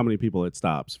 I wonder how many people it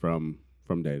stops from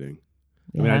dating.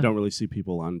 Yeah. I mean, I don't really see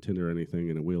people on Tinder or anything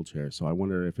in a wheelchair, so I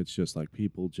wonder if it's just like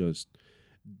people just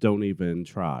don't even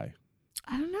try.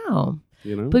 I don't know.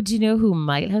 But do you know who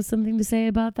might have something to say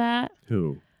about that?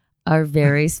 Who? Our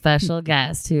very special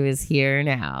guest who is here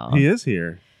now. He is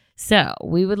here. So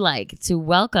we would like to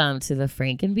welcome to the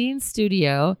Frank and Bean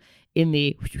studio in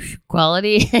the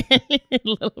quality in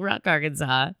Little Rock,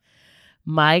 Arkansas,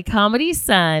 my comedy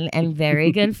son and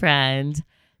very good friend,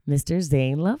 Mr.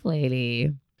 Zane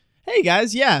Lovelady. Hey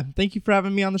guys, yeah, thank you for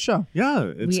having me on the show. Yeah,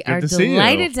 it's we good are to see you.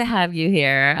 delighted to have you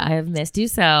here. I have missed you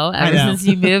so ever since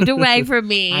you moved away from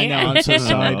me. I know, I'm so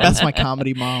sorry. That's my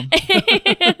comedy mom.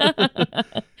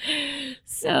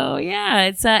 So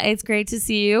yeah, it's great to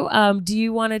see you. Do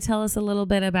you want to tell us a little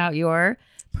bit about your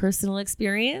personal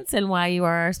experience and why you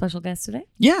are our special guest today?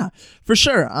 Yeah, for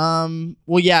sure.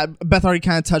 Well, yeah, Beth already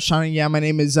kind of touched on it. Yeah, my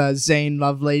name is Zane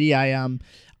Lovelady.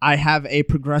 I have a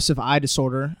progressive eye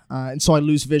disorder, and so I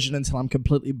lose vision until I'm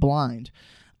completely blind.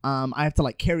 I have to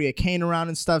like carry a cane around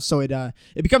and stuff, so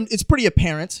it's pretty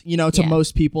apparent, to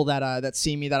most people that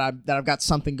see me that I've got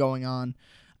something going on.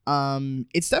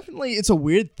 It's a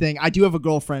weird thing. I do have a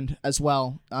girlfriend as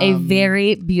well. A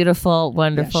very beautiful,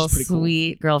 wonderful, cool.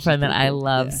 sweet girlfriend that I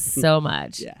love so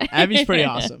much. Yeah, Abby's pretty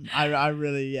awesome. I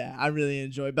really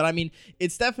enjoy. But I mean,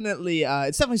 it's definitely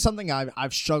something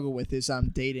I've struggled with is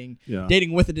dating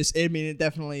with a I mean, it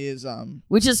definitely is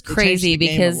which is crazy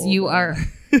because you are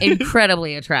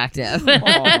incredibly attractive.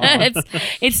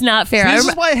 It's not fair. See, this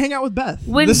is why I hang out with Beth.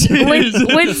 When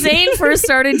Zane first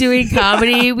started doing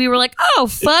comedy, we were like, "Oh,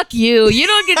 fuck you! You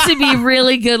don't get to be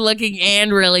really good looking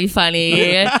and really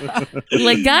funny."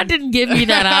 Like God didn't give me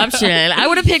that option. I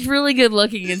would have picked really good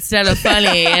looking instead of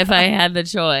funny if I had the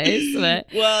choice. But.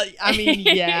 Well, I mean,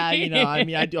 yeah,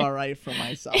 I do all right for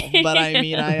myself, but I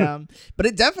mean, but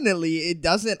it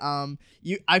doesn't.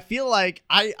 I feel like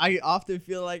I often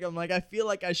feel like I feel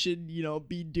like I should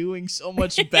be doing so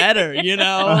much better, like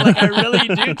I really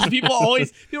do, because people are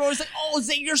always like, oh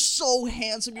Zane, you're so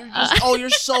handsome, you're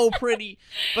so pretty,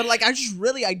 but like I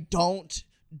don't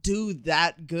do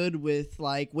that good with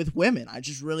women.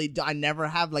 I never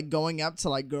have like going up to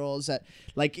like girls that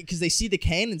like, because they see the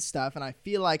cane and stuff, and I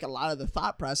feel like a lot of the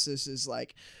thought process is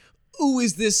like, ooh,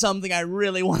 is this something I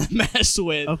really want to mess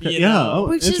with? Okay, yeah. Oh,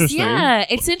 which interesting.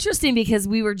 It's interesting because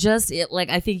we were just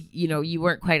I think you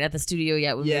weren't quite at the studio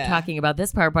yet when we were talking about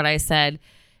this part, but I said,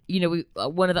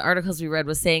 one of the articles we read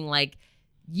was saying like,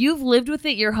 you've lived with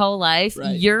it your whole life.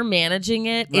 Right. You're managing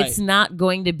it. Right. It's not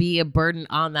going to be a burden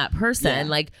on that person.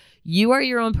 Yeah. Like you are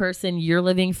your own person. You're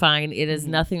living fine. It is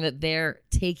nothing that they're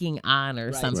taking on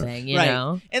or something, you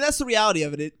know? And that's the reality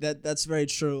of it. That's very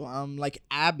true. Like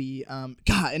Abby,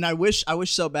 God, and I wish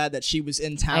so bad that she was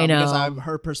in town, because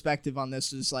her perspective on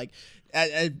this is like,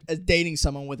 as dating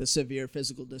someone with a severe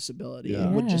physical disability Yeah.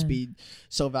 would just be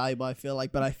so valuable, I feel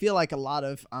like. But I feel like a lot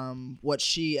of what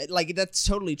she like, that's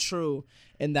totally true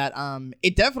in that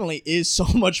it definitely is so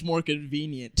much more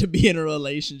convenient to be in a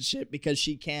relationship because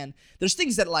there's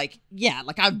things that like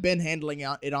I've been handling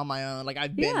it on my own. Like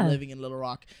I've been living in Little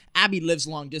Rock. Abby lives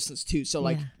long distance too, so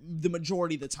like the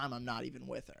majority of the time I'm not even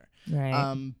with her.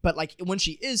 Right. But like when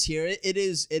she is here, it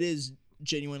is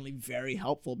genuinely very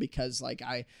helpful because like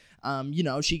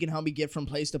she can help me get from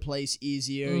place to place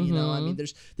easier. You know, I mean,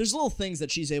 there's little things that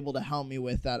she's able to help me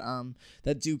with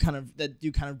that do kind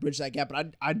of bridge that gap.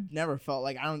 But I never felt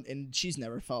like and she's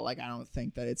never felt like I don't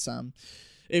think that it's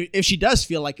if she does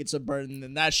feel like it's a burden,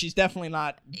 then that she's definitely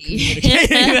not communicating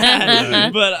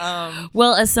that. But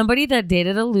well, as somebody that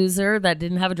dated a loser that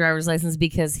didn't have a driver's license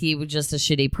because he was just a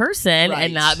shitty person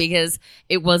and not because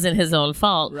it wasn't his own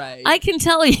fault, I can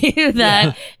tell you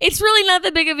that it's really not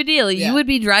that big of a deal. You would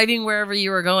be driving wherever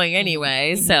you were going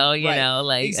anyway. So you know,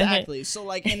 like exactly. So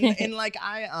like and like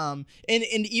I and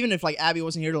even if like Abby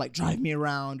wasn't here to like drive me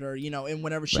around or and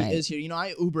whenever she is here,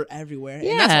 I Uber everywhere,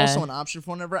 and that's also an option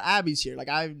for whenever Abby's here. Like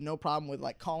I have no problem with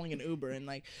like calling an Uber and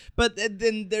like, but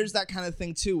then there's that kind of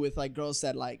thing too with like girls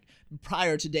that like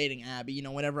prior to dating Abby,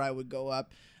 whenever I would go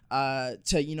up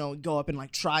to go up and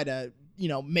like try to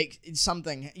make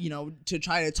something to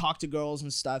try to talk to girls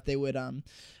and stuff, they would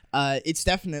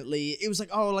it was like,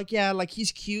 oh, like, yeah, like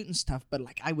he's cute and stuff, but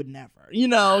like I would never,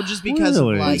 just because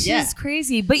Really? of like, Which is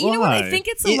crazy. But you know what? I Why? think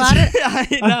it's a lot of I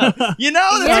know.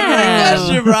 That's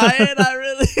a great question, Brian.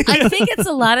 I think it's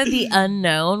a lot of the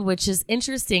unknown, which is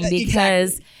interesting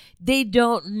because they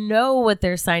don't know what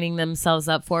they're signing themselves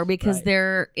up for because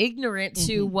they're ignorant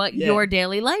to what your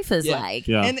daily life is like.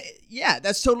 Yeah. And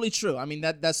that's totally true. I mean,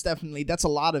 that's a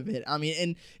lot of it. I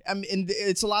mean, and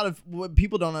it's a lot of what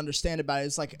people don't understand about it.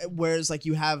 It's like, whereas like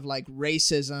you have like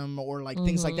racism or like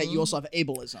things like that, you also have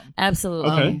ableism.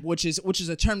 Absolutely. Which is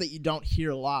a term that you don't hear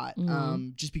a lot,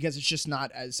 just because it's just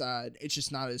not as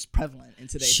prevalent in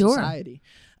today's society.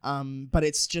 But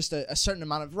it's just a certain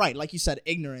amount of, like you said,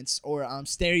 ignorance or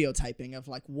stereotyping of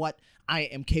like what I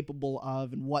am capable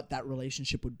of and what that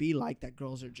relationship would be like that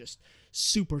girls are just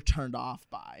super turned off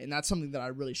by. And that's something that I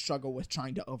really struggle with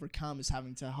trying to overcome, is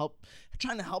trying to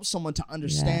help someone to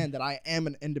understand that I am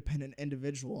an independent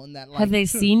individual and that like. Have they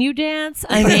seen you dance?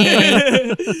 I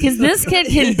mean, because this kid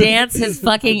can dance his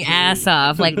fucking ass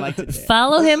off. Like,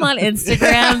 follow him on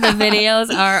Instagram. The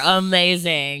videos are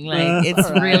amazing. Like, it's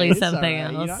really something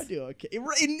else. I do okay.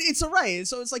 It's all right.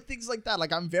 So it's like things like that.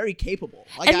 Like I'm very capable.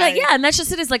 Like, and that's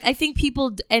just it. Is like I think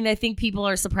people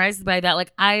are surprised by that.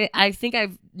 Like I think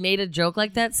I've made a joke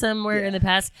like that somewhere in the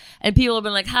past, and people have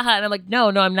been like, haha, and I'm like, no,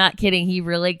 I'm not kidding. He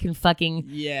really can fucking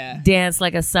dance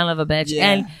like a son of a bitch.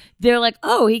 And they're like,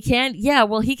 oh, he can? Yeah,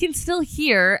 well, he can still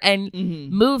hear and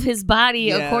move his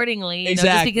body accordingly.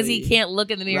 Just because he can't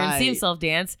look in the mirror and see himself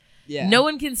dance. Yeah. No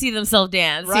one can see themselves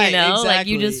dance, Like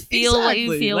you just feel what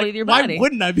you feel with your body. Why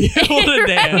wouldn't I be able to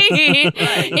dance?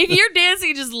 If you're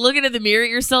dancing, just looking at the mirror at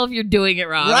yourself, you're doing it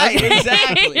wrong. Right,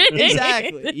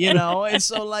 exactly. And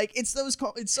so like it's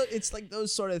like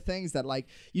those sort of things that like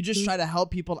you just try to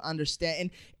help people to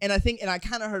understand. And I think, and I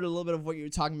kind of heard a little bit of what you were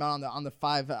talking about on the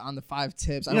five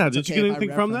tips. I don't know if it's did you get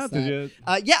anything from that? Did you?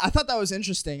 I thought that was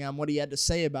interesting. What he had to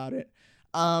say about it.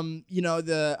 Joking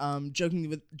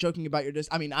about your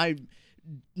I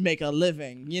make a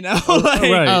living,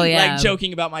 like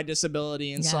joking about my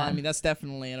disability, and so I mean that's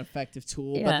definitely an effective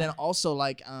tool. But then also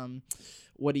like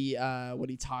what he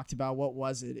talked about, what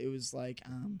was it? It was like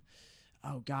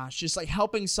just like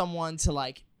helping someone to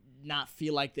like not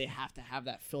feel like they have to have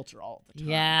that filter all the time.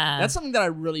 Yeah, that's something that I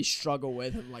really struggle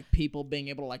with, of like people being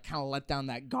able to like kind of let down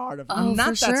that guard of I'm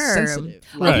not that sensitive.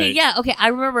 Okay, I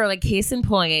remember, like, case in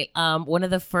point, one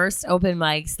of the first open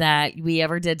mics that we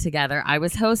ever did together, I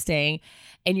was hosting,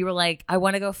 and you were like, I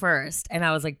want to go first, and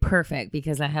I was like, perfect,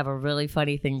 because I have a really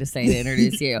funny thing to say to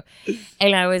introduce you.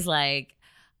 And I was like,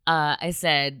 I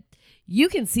said, you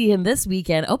can see him this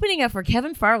weekend opening up for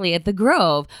Kevin Farley at the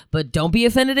Grove, but don't be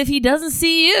offended if he doesn't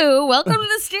see you. Welcome to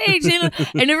the stage.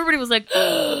 And everybody was like,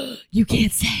 oh, you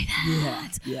can't say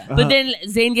that. Yeah. But then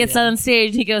Zane gets on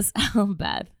stage and he goes, oh,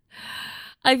 Beth,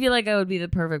 I feel like I would be the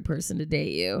perfect person to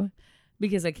date you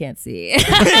because I can't see. And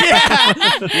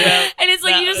it's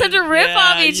like, you just have to rip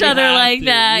off each other like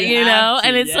that,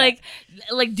 And it's like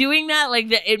doing that, like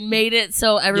it made it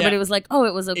so everybody was like, oh,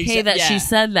 it was okay that she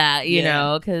said that,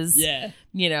 because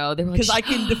you know, they were like, because I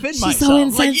can defend she's myself. so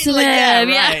insensitive. Yeah,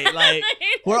 Yeah. right. Like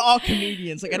we're all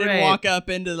comedians. Like I didn't Right. walk up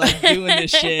into like doing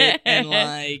this shit and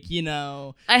like you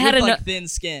know, I had with, ano- like thin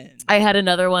skin. I had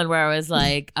another one where I was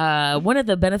like, one of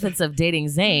the benefits of dating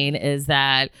Zayn is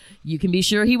that you can be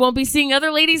sure he won't be seeing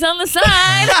other ladies on the side.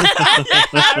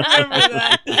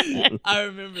 I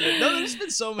remember that. No, there's been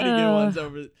so many good ones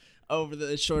over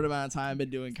the short amount of time I've been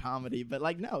doing comedy, but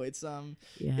like no, it's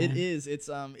Yeah.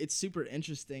 it's super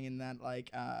interesting in that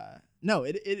like no,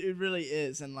 it really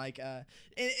is, and like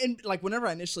and like whenever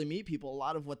I initially meet people, a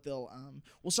lot of what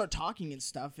we'll start talking and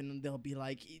stuff, and they'll be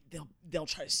like they'll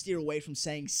try to steer away from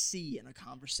saying see in a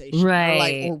conversation,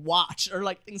 Right. or watch or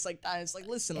like things like that. It's like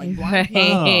listen, like Right.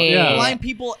 blind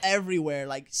people everywhere,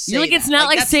 like say You're like, it's that. not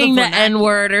like that's saying the vernacular.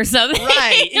 N-word or something.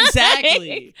 Right,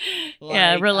 exactly.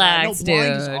 Yeah, relax, no,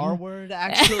 blind is dude. our word,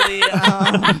 actually.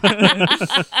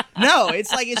 No,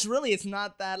 it's like it's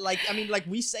not that. Like I mean, like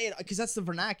we say it because that's the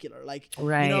vernacular. Like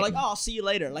Right. you know, like oh, I'll see you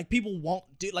later. Like people won't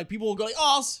do. Like people will go like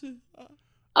oh.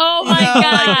 Oh You my know,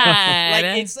 God. Like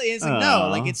it's like no,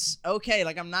 like it's okay.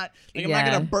 Like I'm not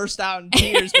gonna burst out in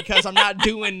tears because I'm not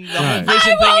doing the whole Right.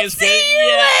 vision thing. Is see good. you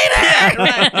Yeah,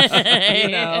 later. right. You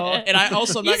know, and I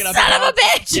also am not You gonna son of a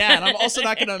bitch. Yeah, and I'm also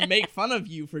not gonna make fun of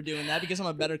you for doing that because I'm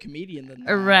a better comedian than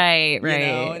that. Right, You know,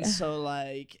 right. and so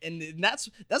like, and that's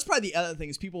probably the other thing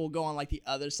is people will go on like the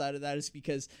other side of that is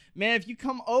because man, if you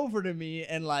come over to me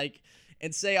and like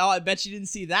and say, oh, I bet you didn't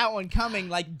see that one coming,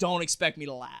 like don't expect me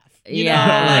to laugh. You know, Yeah.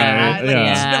 like, Right, it's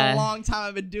been yeah. a long time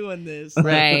I've been doing this.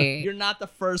 Right. You're not the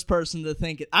first person to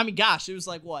think it. I mean, gosh, it was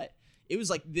like what? It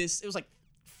was like this. It was like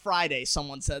Friday.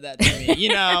 Someone said that to me. You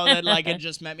know, that like had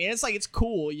just met me. And it's like it's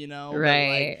cool. You know, but,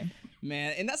 Right. like,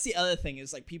 man, and that's the other thing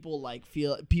is like people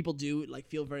do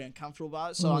feel very uncomfortable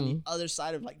about it. So on the other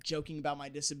side of like joking about my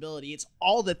disability, it's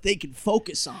all that they can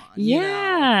focus on. You know?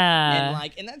 Yeah.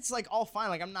 And that's like all fine.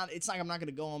 Like I'm not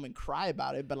gonna go home and cry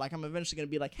about it, but like I'm eventually gonna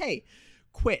be like, hey,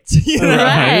 quit. You know?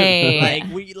 Right.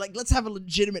 Like let's have a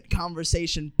legitimate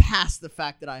conversation past the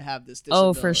fact that I have this disability.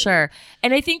 Oh, for sure.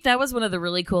 And I think that was one of the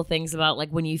really cool things about like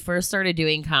when you first started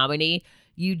doing comedy,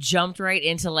 you jumped right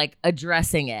into like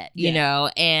addressing it, you Yeah.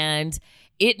 know, and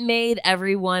it made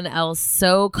everyone else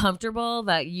so comfortable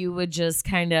that you would just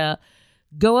kind of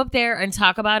go up there and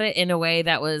talk about it in a way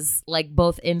that was like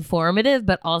both informative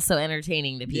but also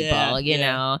entertaining to people, Yeah, you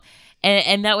yeah. know.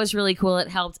 And that was really cool. It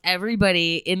helped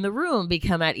everybody in the room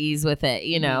become at ease with it,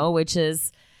 you know, which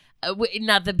is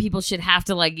not that people should have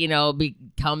to like, you know,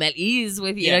 become at ease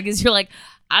with, you know, because you're like,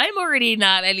 I'm already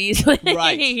not at ease with it,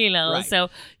 Right, you know, right. so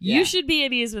Yeah. you should be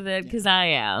at ease with it because I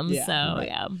am. Yeah, So, right.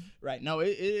 yeah. Right. No,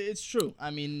 it's true.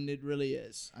 I mean, it really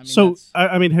is. I mean, So, that's-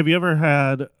 I mean, have you ever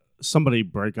had somebody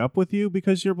break up with you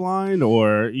because you're blind,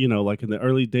 or you know, like in the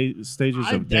early stages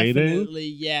of dating?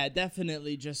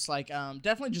 Definitely just like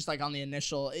on the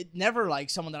initial, it never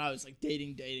like someone that I was like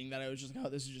dating that I was just like, oh,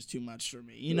 this is just too much for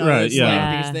me, you know. Right, It's yeah.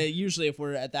 like, because they usually, if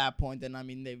we're at that point, then I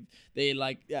mean they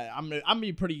like, yeah, I'm gonna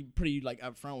be pretty like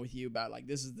upfront with you about like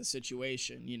this is the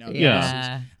situation, you know.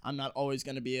 Yeah. I'm not always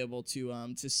gonna be able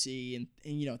to see and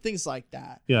you know things like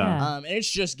that. Yeah. And it's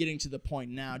just getting to the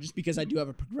point now, just because I do have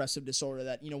a progressive disorder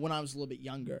that, you know, when I was a little bit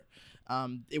younger,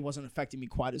 it wasn't affecting me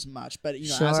quite as much. But, you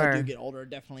know, as I Sure. do get older, it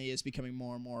definitely is becoming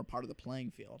more and more a part of the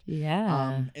playing field.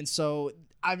 Yeah. And so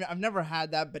I've never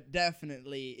had that, but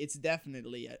it's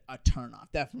definitely a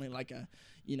turnoff. Definitely like a,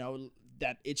 you know,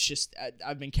 that it's just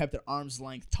I've been kept at arm's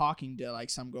length talking to like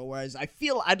some girl, whereas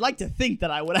I'd like to think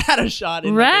that I would have had a shot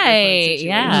in like, a different Right, situation,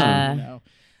 yeah. you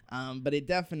know? But it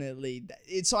definitely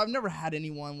so I've never had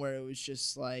anyone where it was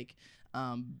just like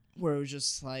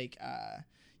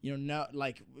you know, no,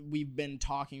 like we've been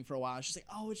talking for a while. It's just like,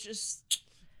 oh, it's just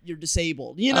you're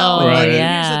disabled, you know. Oh, And Right. here's the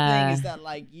yeah. thing is that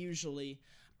like usually,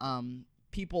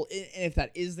 people, and if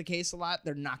that is the case a lot,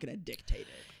 they're not going to dictate it.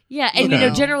 Yeah, and Okay. you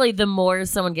know, generally, the more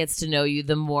someone gets to know you,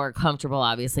 the more comfortable,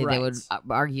 obviously, they Right. would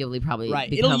arguably probably Right.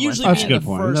 become It'll more usually That's be a in good the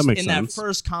point. first That makes in sense. that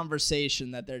first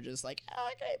conversation that they're just like,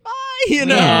 okay, bye, you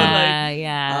know. Yeah, like,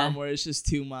 yeah. where it's just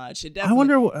too much. It I definitely,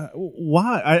 wonder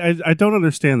why. I don't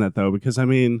understand that though, because I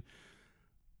mean,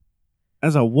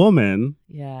 as a woman,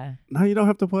 Yeah. now you don't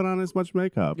have to put on as much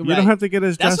makeup. You Right. don't have to get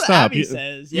as that's dressed what up. Abby You-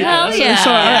 says. Hell that's- yeah. So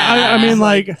I mean, It's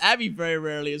like, Abby very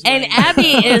rarely is. And wearing Abby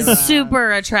makeup is around.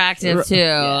 super attractive too.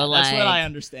 Yeah, like, that's what I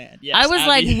understand. Yes, I was Abby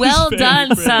like, is well very done,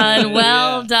 pretty. son.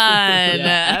 Well Yeah. done.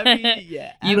 Yeah, Abby,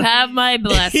 yeah. You Abby- have my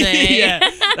blessing. yeah,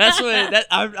 that's what.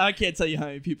 I can't tell you how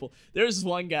many people. There was this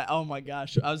one guy. Oh my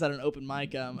gosh, I was at an open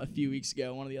mic a few weeks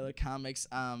ago. One of the other comics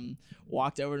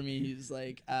walked over to me. He's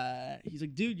like,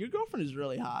 dude, your girlfriend is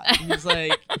really hot. He's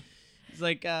like,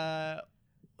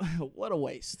 what a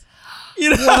waste.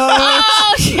 You know?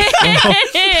 Oh shit!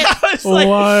 I was like,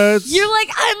 What? You're like,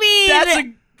 I mean, that's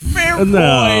a fair point. No,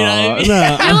 I mean, no.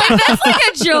 you're like, that's like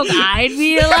a joke I'd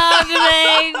be allowed to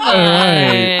make. But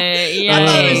Right. yeah, I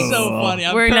thought it was Oh. so funny.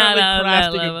 I'm We're not currently on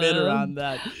that crafting a bit level. around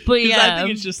that. But 'Cause yeah. I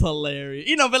think it's just hilarious.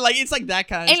 You know, but like it's like that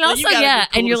kind of And stuff. also, You gotta be yeah,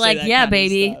 cool and to you're say like, that yeah, kind of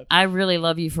baby, stuff. I really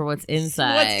love you for what's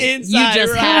inside. What's You inside,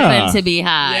 just right. happen Yeah. to be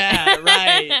hot. Yeah,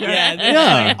 right. Yeah, and then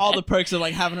Yeah. like, all the perks of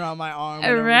like having her on my arm,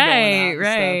 whenever we're Right, going out and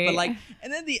right. Stuff. But like,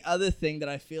 and then the other thing that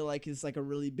I feel like is like a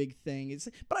really big thing is,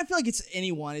 but I feel like it's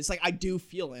anyone. It's like I do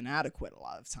feel inadequate a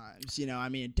lot of times. You know, I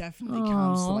mean, it definitely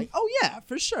comes to Aw. like, oh yeah,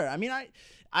 for sure. I mean, I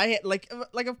like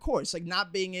of course, like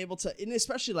not being able to, and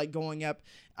especially like going up,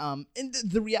 and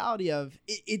the reality of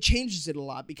it changes it a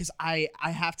lot because I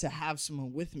have to have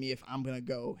someone with me if I'm gonna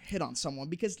go hit on someone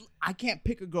because I can't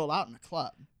pick a girl out in a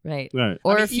club. Right. Right.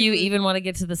 Or I mean, if you even want to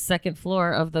get to the second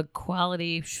floor of the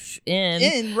quality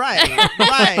inn,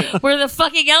 Right. where the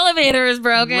fucking elevator is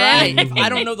broken. Right. If I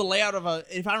don't know the layout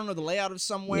of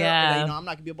somewhere, Yeah. you know, I'm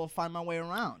not gonna be able to find my way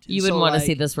around. You And wouldn't so, want to like-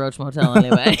 see this Roach Motel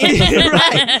anyway.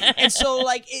 right. And so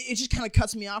like it just kind of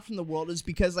cuts me off from the world is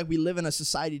because like we live in a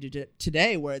society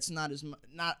today where it's not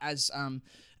as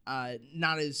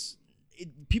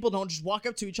people don't just walk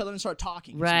up to each other and start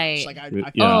talking. Right. As much. Like I Yeah.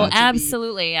 find Oh, that to be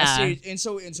absolutely, a yeah. serious- and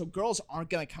so girls aren't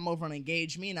gonna come over and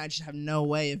engage me, and I just have no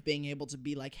way of being able to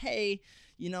be like, hey,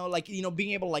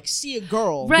 being able to like see a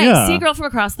girl. Right. Yeah. See a girl from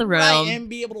across the room. Right, and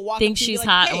be able to walk think up to you she's and be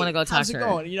like, hot, I hey, wanna go talk how's to it her.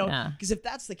 going? You know, Yeah. because if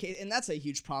that's the case, and that's a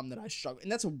huge problem that I struggle,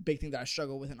 and that's a big thing that I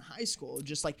struggle with in high school,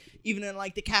 just like even in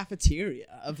like the cafeteria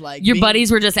of like Your being-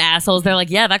 buddies were just assholes. They're like,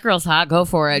 yeah, that girl's hot. Go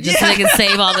for it. Just so they can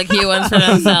save all the cute ones for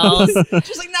themselves.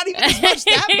 just like not even as much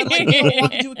that, but like being able to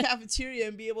walk into a cafeteria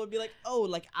and be able to be like, oh,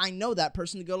 like I know that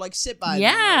person to go like sit by them, or,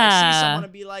 like, Yeah. see someone to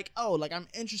be like, oh, like I'm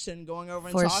interested in going over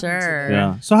and For talking sure. to them.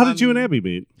 Yeah. So how did you and Abby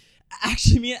meet?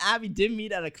 Actually, me and Abby did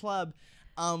meet at a club.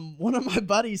 One of my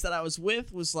buddies that I was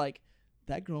with was like,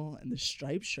 that girl in the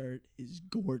striped shirt is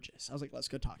gorgeous. I was like, let's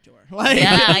go talk to her. Like,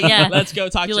 Yeah. let's go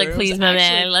talk You're to like, her. It please, was my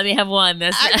actually- man, let me have one.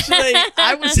 That's Actually,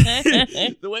 I was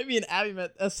the way me and Abby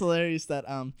met. That's hilarious. That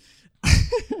I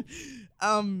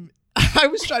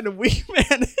was trying to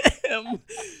wingman him.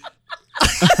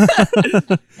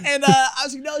 And I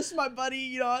was like, no, this is my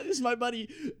buddy, this is my buddy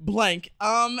blank.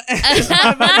 This is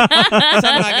my buddy. So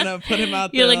I'm not gonna put him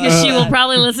out You're there. like, 'cause she will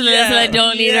probably listen to this, and I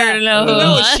don't need her to know who.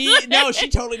 No, it was. she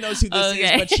totally knows who this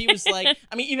Okay. is, but she was like,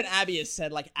 I mean, even Abby has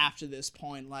said like after this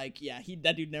point, like, yeah,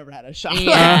 that dude never had a shot.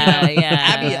 Yeah, You know? yeah.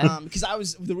 Abby, because I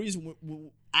was the reason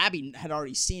Abby had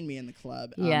already seen me in the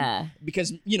club. Yeah.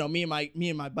 Because me and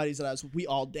my buddies that I was with, we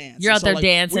all danced. You're And out there like,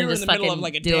 dancing, we were just in the middle of fucking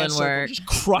like a doing dance circle, work. just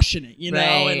crushing it, you know,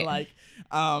 Right. and like.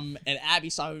 And Abby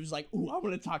saw me, was like, "Ooh, I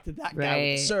want to talk to that guy with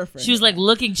Right. the surfer." She was like,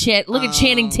 look at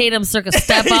Channing Tatum circa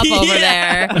step up over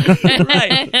Yeah. there.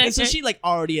 Right. And so she like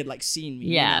already had like seen me,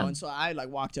 Yeah. you know? And so I like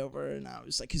walked over and I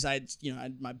was like, because I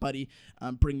had my buddy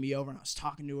bring me over and I was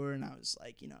talking to her and I was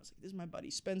like, this is my buddy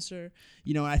Spencer,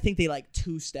 and I think they like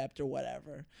two-stepped or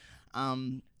whatever.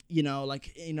 Around You're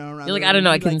like, the- I don't know,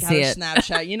 I like, couldn't had see a it.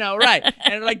 Snapchat, right?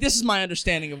 And like, this is my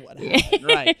understanding of what happened,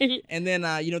 right? And then,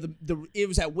 it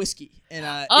was at Whiskey, and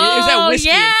it was at Oh, Whiskey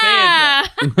yeah.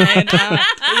 in Fayetteville,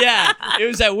 and it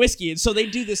was at Whiskey, and so they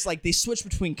do this like they switch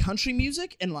between country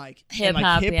music and like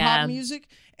Hip-hop, hip hop yeah. music.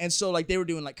 And so like they were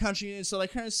doing like country, and so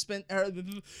like her and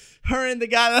the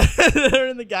guy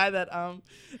that You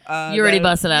already that-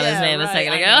 busted out his yeah, name a right,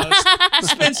 second I ago. know.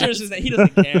 Spencer's his name. He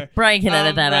doesn't care. Brian can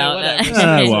edit that Right, out. Whatever.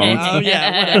 I won't.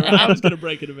 Whatever. I was gonna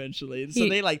break it eventually. And so He-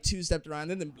 they like two-stepped around,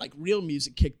 and then like real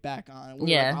music kicked back on. We were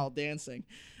Yeah. like all dancing.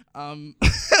 And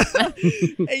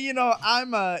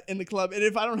I'm in the club, and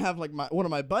if I don't have like one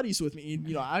of my buddies with me,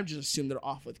 I just assume they're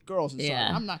off with girls, and so Yeah.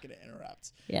 like, I'm not gonna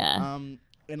interrupt. Yeah.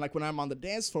 And like when I'm on the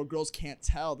dance floor, girls can't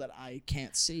tell that I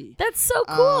can't see. That's so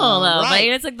cool, though. right. Like,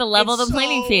 it's like the level of It's the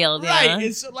playing so- field. right? Yeah.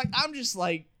 And so like I'm just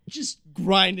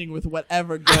grinding with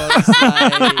whatever goes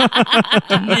like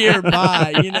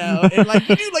nearby, and like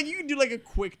you can do like a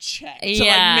quick check to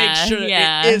Yeah, like make sure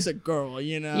yeah. it is a girl,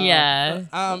 Yeah.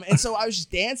 And so I was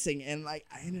just dancing, and like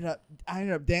I ended up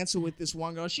dancing with this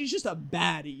one girl. She's just a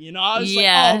baddie, I was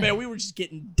Yeah. like, oh man, we were just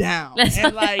getting down, That's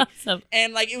and like. awesome.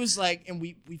 And like it was like, and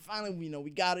we finally, we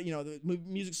got it. The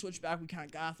music switched back. We kind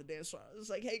of got off the dance floor. I was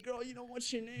like, "Hey, girl,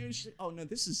 what's your name?" And she's like, "Oh no,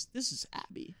 this is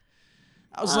Abby."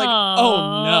 I was like,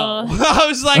 oh no. I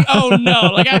was like, oh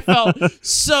no. Like I felt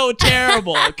so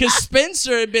terrible because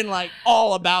Spencer had been like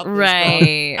all about this.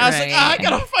 Right. I was like, I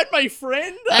gotta find my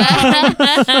friend.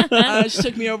 She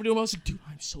took me over to him. I was like, dude,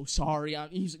 I'm so sorry.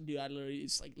 He's like, dude,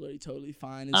 it's like literally totally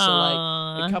fine. And so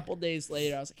like a couple days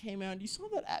later, I was like, hey man, you saw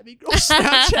that Abby girl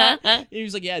Snapchat? And he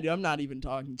was like, yeah, dude, I'm not even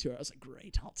talking to her. I was like,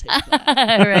 great, I'll take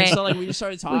that. Right. And so like we just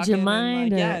started talking. Would you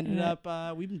mind? And, like, yeah, ended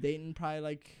up we've been dating probably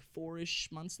like 4-ish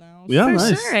months now. Yeah, For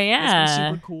nice. sure, yeah. It's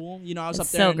been super cool. You know, I was It's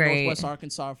up there so in great. Northwest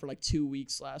Arkansas for like 2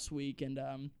 weeks last week, and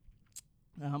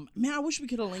man, I wish we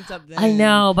could have linked up then. I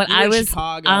know, but You were I in was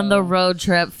Chicago. on the road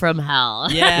trip from hell.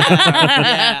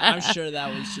 Yeah, I'm sure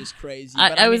that was just crazy.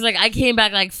 But I was like, I came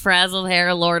back like frazzled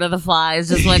hair, Lord of the Flies,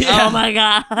 just like, Yeah. oh my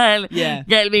God. Yeah.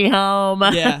 Get me home.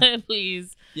 Yeah.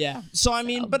 Please. yeah. So I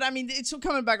mean, but I mean, it's still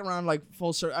coming back around like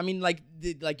full circle. I mean, like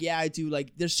yeah, I do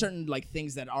like. There's certain like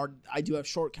things that I do have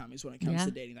shortcomings when it comes Yeah.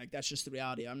 to dating. Like that's just the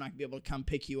reality. I'm not gonna be able to come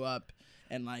pick you up.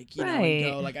 And like, you know, Right.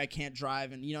 and go, like I can't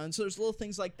drive, and you know, and so there's little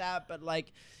things like that. But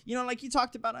like, you know, like you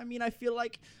talked about, I mean, I feel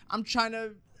like I'm trying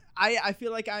to, I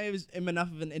feel like I am enough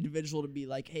of an individual to be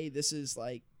like, hey, this is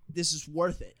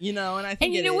worth it, you know. And I think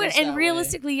And you it know what? is that And way.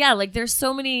 realistically, yeah, like there's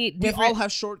so many we different. all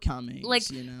have shortcomings. like,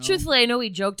 you know, truthfully, I know we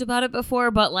joked about it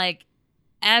before, but like,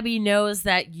 Abby knows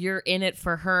that you're in it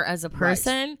for her as a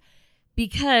person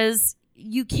because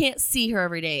you can't see her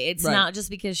every day. It's Right. not just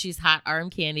because she's hot arm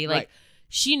candy. Like, Right.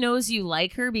 she knows you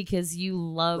like her because you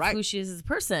love Right. who she is as a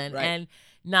person Right. and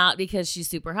not because she's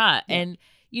super hot. Yeah. And,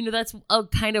 you know, that's a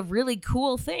kind of really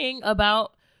cool thing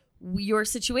about your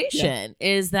situation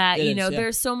is that, It you is, know, yeah.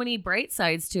 there's so many bright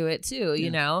sides to it too, you Yeah.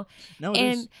 know? no, it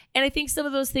is. And I think some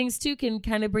of those things too can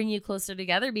kind of bring you closer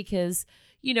together because,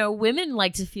 you know, women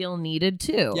like to feel needed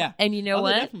too. Yeah. And you know Oh, they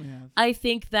what? definitely have. I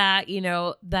think that, you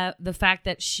know, that the fact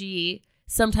that she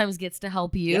sometimes gets to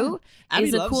help you Abby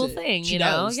is a loves cool it. thing, She you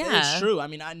know? does. Yeah. It's true. I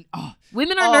mean,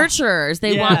 Women are nurturers.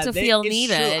 They yeah, want to they- feel it's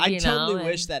needed. true. I you totally know?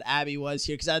 wish that Abby was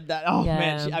here because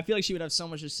man, I feel like she would have so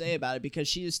much to say about it because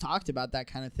she has talked about that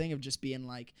kind of thing of just being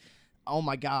like, oh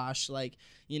my gosh, like,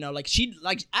 you know, like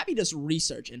Abby does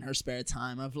research in her spare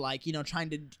time of like, you know, trying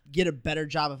to get a better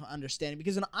job of understanding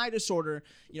because an eye disorder,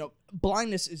 you know,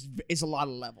 blindness is a lot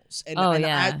of levels. And, Oh, and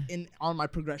yeah. on my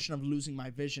progression of losing my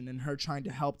vision and her trying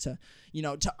to help to, you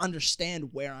know, to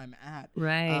understand where I'm at.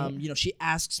 Right. You know, she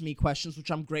asks me questions, which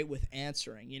I'm great with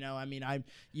answering. You know, I mean,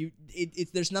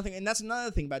 there's nothing, and that's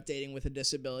another thing about dating with a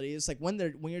disability. It's like when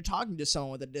you're talking to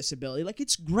someone with a disability, like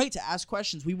it's great to ask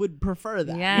questions. We would prefer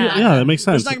that. Yeah. Yeah, that makes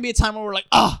There's sense. not gonna be a time where we're like,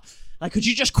 oh, like could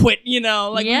you just quit? You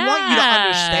know, like we want you to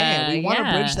understand. We want to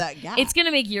bridge that gap. It's going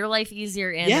to make your life easier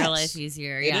and Yes, their life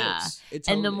easier. It Yeah. is. It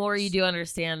And the totally more is. you do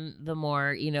understand, the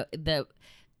more, you know, the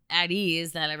at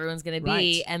ease that everyone's going to be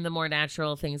Right. and the more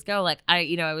natural things go. Like I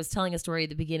was telling a story at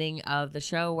the beginning of the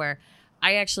show where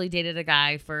I actually dated a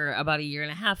guy for about 1.5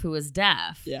 years who was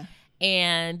deaf. Yeah.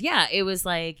 And yeah, it was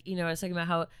like, you know, I was talking about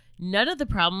how none of the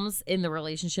problems in the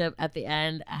relationship at the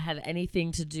end had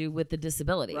anything to do with the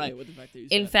disability. Right. With the fact that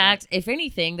he's In deaf, fact, if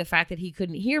anything, the fact that he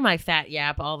couldn't hear my fat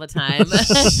yap all the time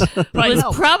Probably was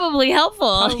helped. probably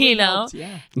helpful, Probably you know. helped,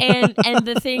 yeah. and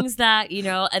the things that, you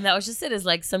know, and that was just it, is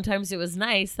like sometimes it was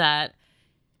nice that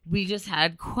we just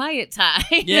had quiet time.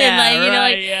 Yeah, and like, you know,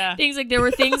 right, like yeah. things like there were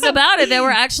things about it that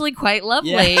were actually quite lovely,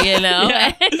 Yeah. you know.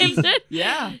 Yeah. And-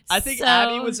 Yeah, I think So-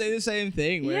 Abby would say the same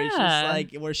thing. Where it's just Yeah.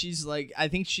 like, where she's like, I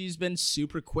think she's been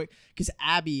super quick because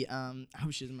Abby,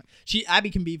 Abby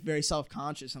can be very self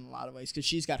conscious in a lot of ways because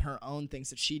she's got her own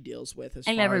things that she deals with. And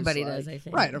far everybody as, like- does, I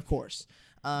think. Right, of course.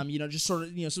 You know, just sort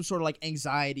of, you know, some sort of like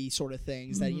anxiety sort of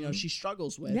things that, you know, she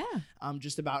struggles with. Mm-hmm. Yeah.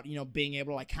 Just about, you know, being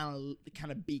able to like kind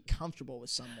of be comfortable with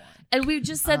someone. And we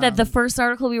just said that the first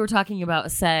article we were talking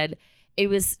about said it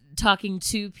was talking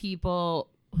to people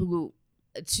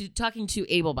talking to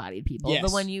able-bodied people. Yes.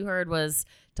 The one you heard was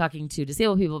talking to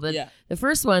disabled people, but Yeah. the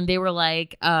first one they were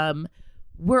like,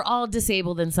 we're all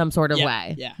disabled in some sort of Yeah,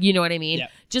 way. yeah. You know what I mean? Yeah.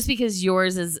 Just because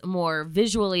yours is more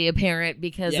visually apparent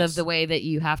because Yes. of the way that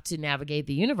you have to navigate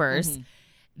the universe Mhm.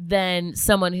 than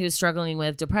someone who's struggling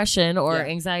with depression or Yeah.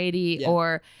 anxiety Yeah.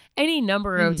 or any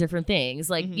number of Mhm. different things.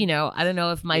 Like, Mhm. you know, I don't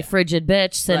know if my Yeah. frigid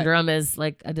bitch syndrome is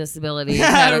like a disability Right.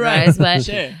 categorized, but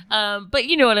Sure. but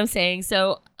you know what I'm saying.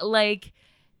 So like,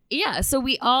 yeah, so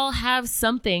we all have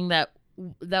something that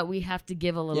that we have to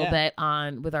give a little bit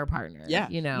on with our partner. Yeah.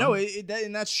 You know? No,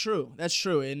 and that's true. That's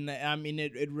true. And I mean,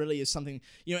 it really is something,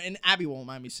 you know, and Abby won't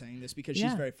mind me saying this because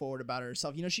she's very forward about it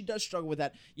herself. You know, she does struggle with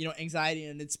that, you know, anxiety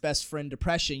and its best friend,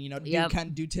 depression, you know,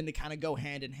 do tend to kind of go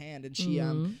hand in hand. And she,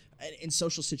 in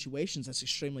social situations, that's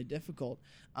extremely difficult.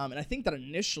 And I think that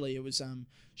initially it was,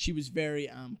 she was very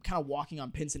kind of walking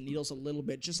on pins and needles a little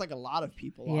bit, just like a lot of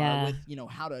people are with, you know,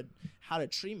 how to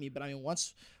treat me. But I mean,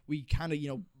 once we kind of, you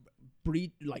know,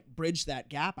 bridge that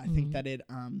gap, I think that it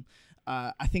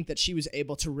I think that she was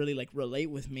able to really like relate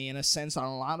with me in a sense on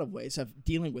a lot of ways of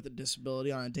dealing with a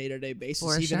disability on a day-to-day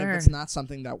basis, even if it's not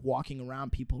something that walking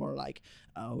around people are like,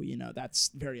 oh, you know, that's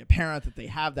very apparent that they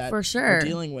have that for sure,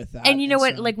 dealing with that. And you know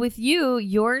what, like with you,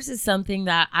 yours is something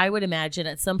that I would imagine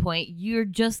at some point you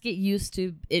just get used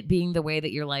to it being the way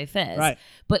that your life is, right?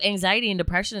 But anxiety and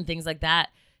depression and things like that,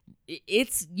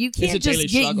 you can't just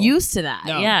get used to that.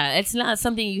 Yeah, it's not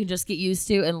something you can just get used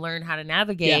to and learn how to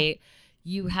navigate.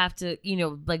 You have to, you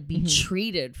know, like be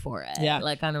treated for it,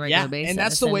 like on a regular basis. And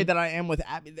that's the way that I am with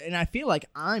Abby. And I feel like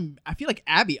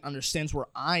Abby understands where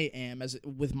I am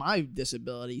with my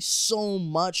disability so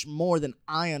much more than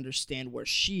I understand where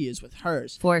she is with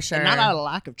hers. For sure. And not out of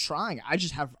lack of trying. I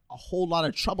just have a whole lot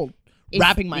of trouble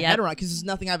wrapping my head around because it's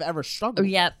nothing I've ever struggled with.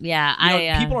 Yeah.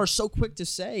 You know, people are so quick to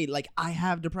say like I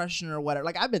have depression or whatever.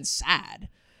 Like I've been sad,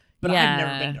 but I've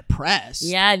never been depressed.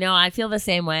 Yeah, no, I feel the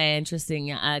same way. Interesting.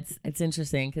 It's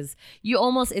interesting because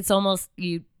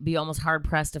you'd be almost hard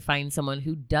pressed to find someone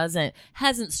who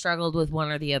hasn't struggled with one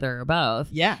or the other or both.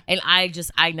 Yeah, and I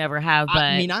never have.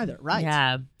 But me neither. Right.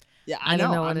 Yeah. Yeah, I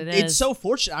don't know what it is. It's so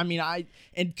fortunate. I mean,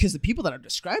 because the people that have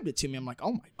described it to me, I'm like,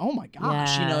 oh my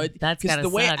gosh, you know, because the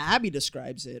way Abby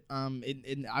describes it,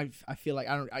 I feel like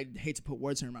I hate to put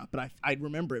words in her mouth, but I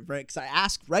remember it very because I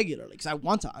ask regularly because I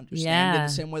want to understand in the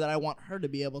same way that I want her to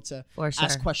be able to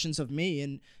ask questions of me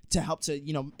and to help to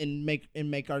and make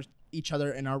each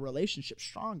other and our relationship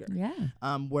stronger.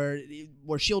 Yeah. Where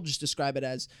she'll just describe it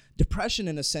as depression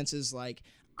in a sense is like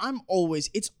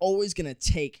it's always gonna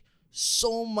take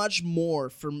so much more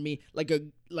for me, like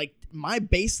my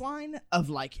baseline of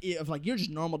your just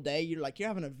normal day, you're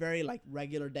having a very like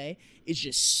regular day, is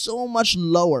just so much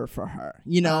lower for her,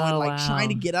 you know. Trying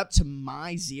to get up to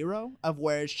my zero of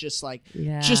where it's just like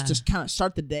just to kind of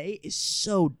start the day is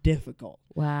so difficult.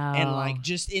 Wow.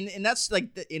 And that's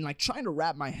like trying to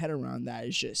wrap my head around that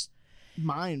is just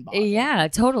mind-boggling. Yeah,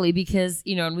 totally, because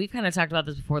you know, and we've kind of talked about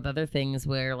this before with other things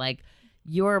where like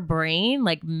your brain,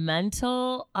 like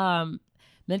mental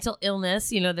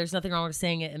illness, you know, there's nothing wrong with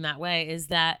saying it in that way, is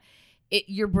that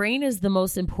your brain is the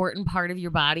most important part of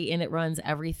your body and it runs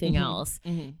everything else.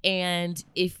 And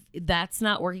if that's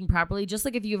not working properly, just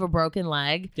like if you have a broken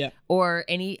leg or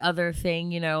any other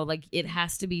thing, you know, like it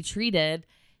has to be treated,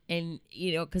 and,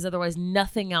 you know, because otherwise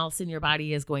nothing else in your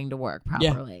body is going to work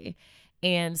properly.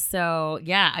 And so,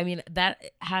 I mean, that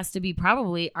has to be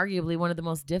probably arguably one of the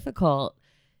most difficult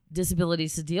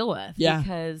disabilities to deal with,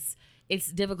 because it's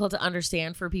difficult to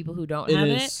understand for people who don't have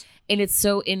it, and it's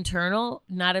so internal.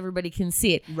 Not everybody can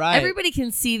see it. Right. Everybody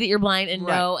can see that you're blind and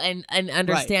know and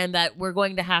understand that we're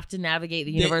going to have to navigate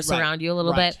the universe around you a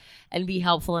little bit and be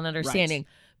helpful in understanding.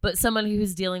 But someone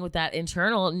who's dealing with that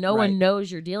internal, no one knows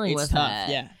you're dealing with tough.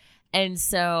 it. Yeah. And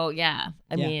so,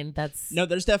 I mean, that's... No,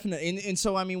 there's definitely... And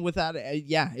so, I mean, with that,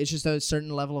 it's just a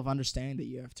certain level of understanding that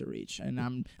you have to reach. And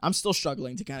I'm still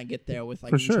struggling to kind of get there with,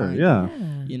 like... For sure,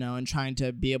 you know, and trying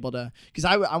to be able to... Because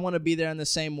I want to be there in the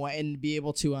same way and be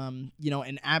able to, you know,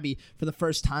 and Abby, for the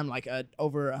first time, like,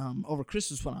 over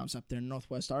Christmas when I was up there in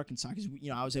Northwest Arkansas, because, you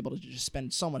know, I was able to just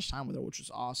spend so much time with her, which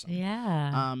was awesome.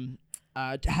 Yeah.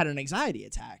 Had an anxiety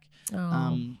attack,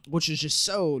 which is just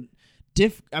so...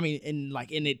 and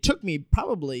it took me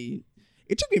probably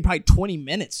 20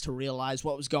 minutes to realize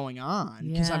what was going on,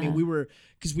 because I mean we were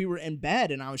in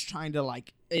bed and I was trying to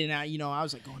like, and I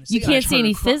was like going to sleep. You can't see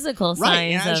any physical signs, right?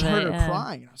 And I just heard her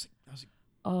crying, and I was like,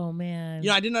 oh man, you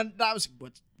know, I was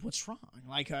like, what's wrong?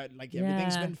 Like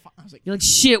everything's been fine. I was like, you're like,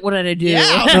 shit, what did I do? Yeah,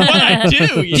 I was like, what did I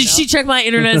do? Did she check my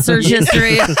internet search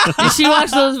history? Did she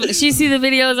watch those? Did she see the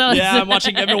videos? I've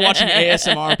been watching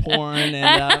ASMR porn,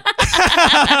 and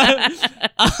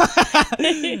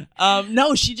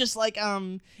no, she just like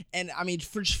and I mean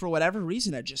for whatever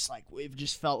reason, it just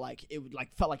felt like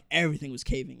everything was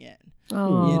caving in.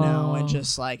 Oh. you know, and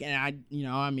just like, and I, you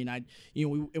know, I mean,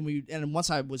 and once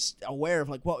I was aware of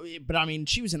like, well, but I mean,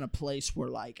 she was in a place where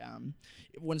like,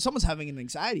 when someone's having an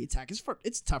anxiety attack,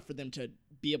 it's tough for them to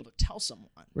be able to tell someone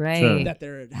Right. Sure. that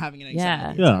they're having an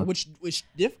anxiety Yeah. attack, which is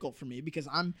difficult for me because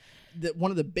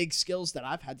one of the big skills that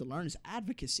I've had to learn is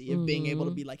advocacy of being able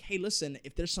to be like, hey, listen,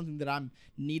 if there's something that I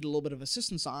need a little bit of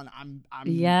assistance on, I'm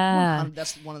Yeah.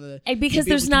 that's one of the And because to be able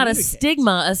there's to not a communicate.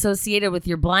 stigma associated with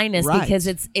your blindness Right. because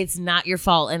it's not your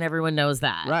fault and everyone knows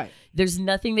that. Right. There's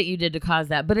nothing that you did to cause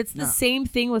that. But it's the No. same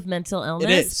thing with mental illness.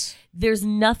 It is. There's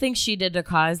nothing she did to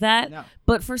cause that. No.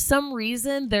 But for some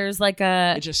reason there's like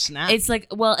a It just snapped. it's like,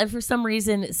 well, and for some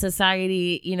reason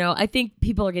society, you know, I think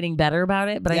people are getting better about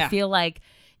it, but I Yeah. feel like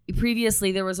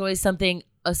previously there was always something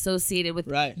associated with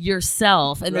Right.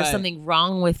 yourself and there's Right. something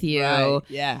wrong with you. Right.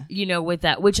 Yeah. You know, with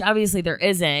that, which obviously there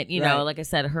isn't, you know, Right. like I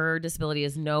said, her disability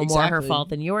is no more her Exactly. fault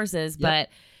than yours is. Yep. But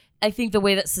I think the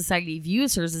way that society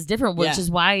views hers is different, which Yeah. is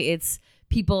why it's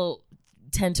people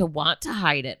tend to want to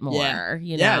hide it more, Yeah.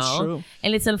 you know? Yeah, it's true.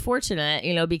 And it's unfortunate,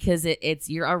 you know, because it's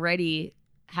you're already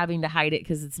having to hide it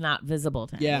because it's not visible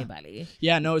to Yeah. anybody.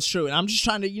 Yeah, no, it's true. And I'm just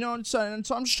trying to, you know, and so I'm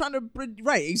just trying to,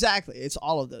 right, exactly. It's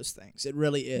all of those things. It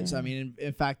really is. Yeah. I mean,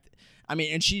 in fact, I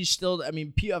mean, and she's still, I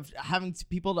mean, having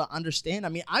people to understand. I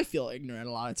mean, I feel ignorant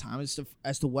a lot of times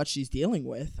as to what she's dealing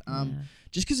with.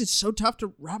 Just because it's so tough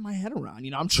to wrap my head around.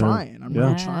 You know, I'm trying. I'm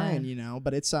really Yeah. trying, you know,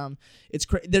 but it's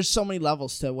there's so many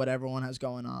levels to what everyone has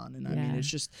going on. And I mean, Yeah. it's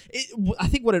just, I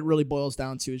think what it really boils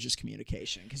down to is just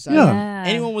communication. Because Yeah.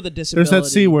 anyone with a disability. There's that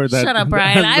C word that. Shut up,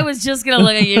 Brian. I was just gonna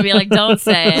look at you and be like, "Don't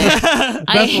say it."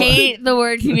 I hate the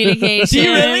word communication. Do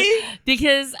you really?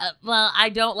 Because, well, I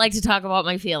don't like to talk about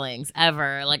my feelings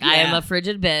ever. Like, I am Yeah. a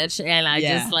frigid bitch, and I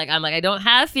Yeah. just like I'm like I don't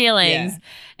have feelings. Yeah.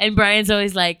 And Brian's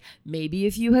always like, maybe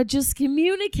if you had just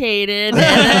communicated.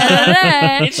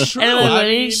 It's true. And I'm like, I "Well,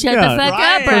 you mean, shut yeah. the fuck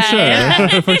up, Brian.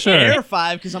 Brian." For sure. Air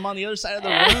 5 because I'm on the other side of the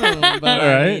room. But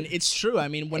I Right. mean, it's true. I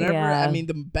mean, whenever Yeah. I mean,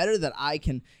 the better that I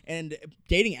can, and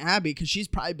dating Abby because she's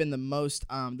probably been the most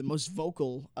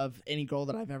vocal of any girl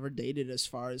that I've ever dated as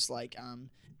far as like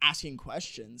asking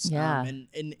questions. Yeah. And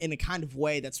in a kind of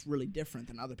way that's really different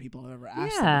than other people have ever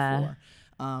asked Yeah. her before.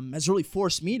 Has really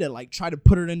forced me to like try to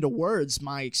put it into words,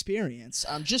 my experience,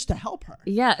 just to help her.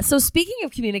 Yeah. So speaking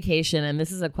of communication, and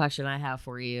this is a question I have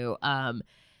for you,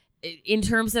 in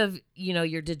terms of, you know,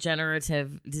 your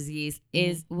degenerative disease,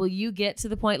 will you get to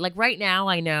the point, like right now,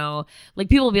 I know, like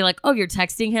people will be like, oh, you're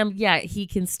texting him. Yeah, he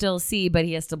can still see, but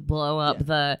he has to blow up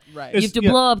Right. you have to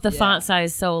Yeah. blow up the Yeah. font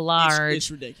size so large.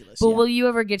 It's ridiculous. But yeah. will you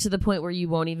ever get to the point where you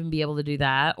won't even be able to do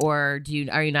that? Or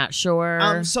are you not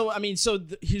sure? So I mean,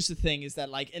 here's the thing: is that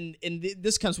like,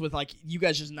 this comes with like you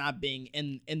guys just not being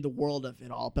in the world of it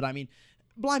all. But I mean,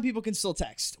 blind people can still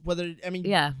text.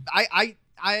 Yeah.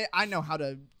 I know how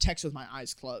to text with my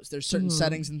eyes closed. There's certain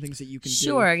settings and things that you can do.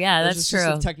 Sure, yeah, There's that's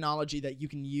assistive true. technology that you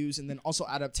can use, and then also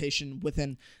adaptation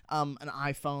within an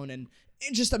iPhone and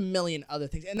just a million other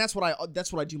things. And that's what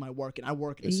I do my work in. I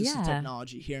work in assistive Yeah.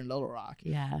 technology here in Little Rock.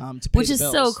 Yeah. To pay Which the is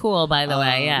so bills. cool, by the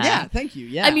way. Yeah. Yeah. Thank you.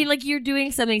 Yeah. I mean, like you're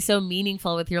doing something so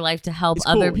meaningful with your life to help It's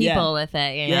other cool, people yeah. with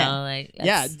it. You Yeah. know, like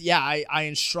Yeah, that's- I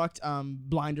instruct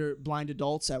blind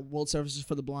adults at World Services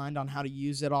for the Blind on how to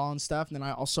use it all and stuff. And then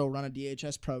I also run a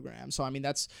DHS program. So I mean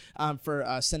that's for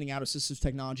sending out assistive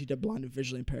technology to blind and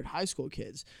visually impaired high school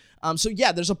kids. So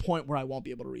yeah, there's a point where I won't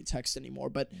be able to read text anymore,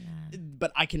 but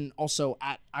I can also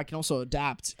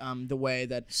adapt the way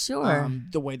that Sure.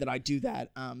 the way that I do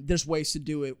that. There's ways to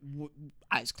do it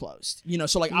eyes closed. You know,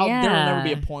 so like there will never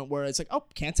be a Yeah. point where it's like, oh,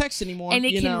 can't text anymore. and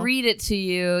it you can know? read it to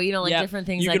you, you know, like Yep. different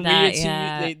things you like can that. read it to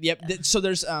yeah. you. Yep. So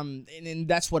there's and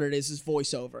that's what it is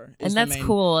voiceover. Is And the that's main-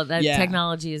 cool. That Yeah.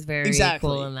 technology is very Exactly.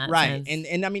 cool in that right. sense.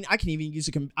 And I mean I can even use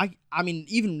I mean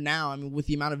even now, I mean with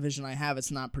the amount of vision I have,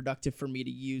 it's not productive for me to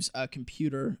use a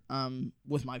computer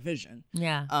with my vision.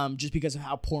 yeah. Just because of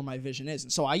how poor my vision is.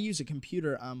 And so I use a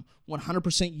computer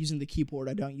 100% using the keyboard.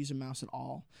 I don't use a mouse at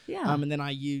all. Yeah. And then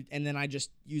I just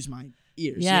use my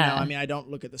ears. Yeah. You know, I mean I don't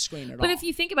look at the screen at all. But if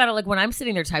you think about it, like when I'm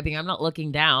sitting there typing, I'm not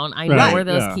looking down. I know Right, where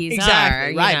those yeah. keys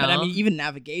exactly are. right, you but I know? mean even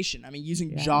navigation. I mean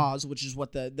using Yeah. JAWS, which is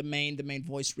what the main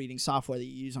voice reading software that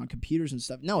you use on computers and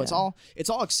stuff. No, it's all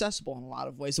accessible in a lot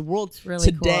of ways. The world really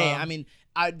today. cool. I mean,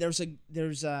 there's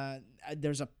a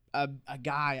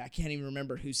guy, I can't even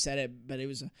remember who said it, but it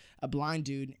was a blind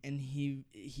dude, and he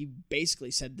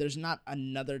basically said there's not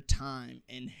another time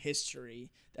in history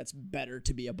that's better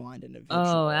to be a blind individual.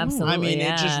 Oh, absolutely. I mean, it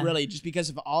just yeah. really just because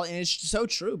of all, and it's so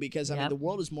true because I mean Yep. the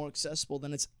world is more accessible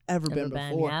than it's ever been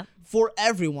been, before yep. for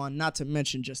everyone, not to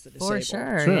mention just the disabled. For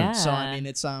sure. Sure. Yeah. So I mean,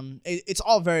 it's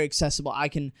all very accessible. I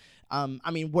can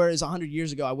I mean, whereas 100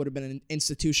 years ago, I would have been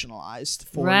institutionalized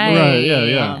for Right.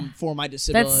 Yeah. for my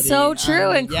disability. That's so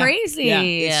true and yeah, crazy.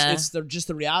 Yeah, it's just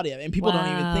the reality of it, and people don't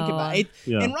even think about it.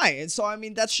 Yeah. And right, and so I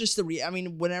mean, that's just I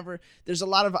mean, whenever there's a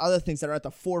lot of other things that are at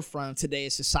the forefront of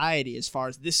today's society, as far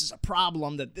as this is a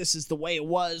problem, that this is the way it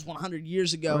was 100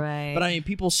 years ago. Right. But I mean,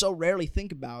 people so rarely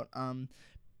think about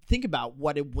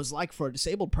what it was like for a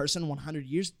disabled person 100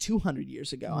 years, 200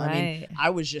 years ago. I mean, Right. I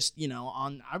was just,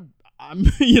 I'm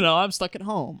I'm stuck at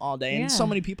home all day, and so Yeah.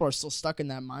 many people are still stuck in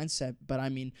that mindset. But I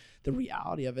mean, the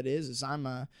reality of it is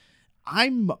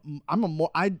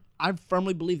I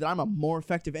firmly believe that I'm a more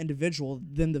effective individual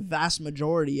than the vast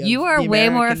majority of You are the way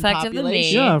more American effective than me.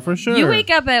 population. Yeah, for sure. You wake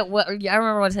up at what? I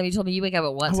remember one time you told me you wake up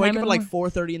at what I time? wake in up the at like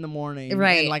morning? 4:30 in the morning,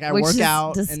 Right, and like I which work is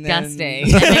out, disgusting.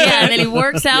 and then and then he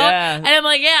works out, Yeah. and I'm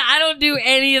like, yeah, I don't do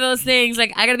any of those things.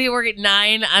 Like, I gotta be at work at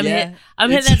 9. I'm Yeah.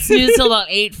 hitting that snooze till about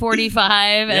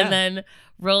 8:45, Yeah. and then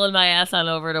rolling my ass on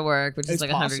over to work, which is It's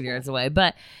like 100 possible. years away.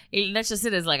 But that's just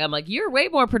it. Is like I'm like, you're way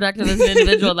more productive as an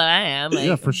individual than I am. Like,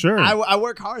 Yeah, for sure. I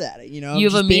work hard at it. You know, you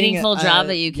have a just being meaningful job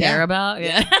that you care yeah. about.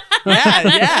 Yeah,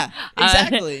 Yeah,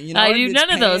 exactly. I do it's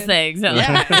none of those paying- things. No.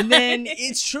 Yeah, and then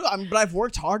it's true. But I've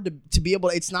worked hard to be able.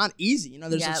 It's not easy.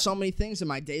 There's Yep. so many things in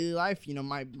my daily life.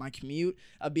 My commute,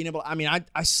 being able. I mean,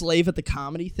 I slave at the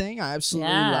comedy thing. I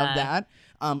absolutely love that.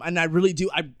 And I really do.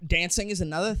 Dancing is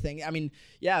another thing. I mean,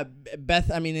 yeah, Beth.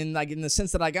 I mean, in the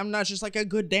sense that I'm not just like a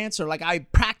good dancer. Like I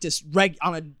practice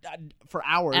for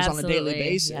hours on a daily Absolutely.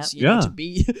 basis. Yep. You know, Yeah. to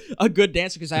be a good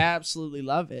dancer because I absolutely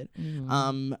love it.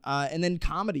 Mm-hmm. And then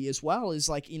comedy as well is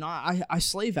like I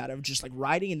slave at it of just like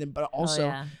writing and then but also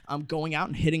yeah. going out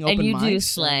and hitting open And you mics. do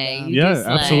slay. and, You Yeah, do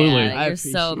slay. absolutely. Yeah, I you're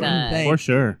so appreciate good. it. Thank for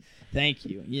sure. Thank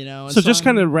you. And So just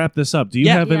I'm- kind of wrap this up. Do you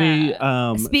Yeah. have any?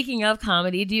 Yeah. Speaking of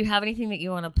comedy, do you have anything that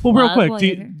you want to Well, plug? real quick, while do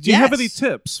you're you, here? do you have any Yes.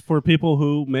 tips for people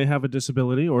who may have a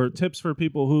disability, or tips for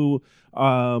people who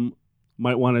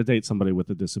might want to date somebody with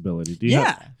a disability? Do you Yeah.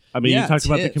 have, I mean, Yeah, you talked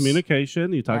about the tips.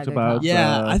 communication. You talked good about call.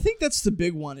 Yeah, I think that's the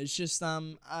big one. It's just I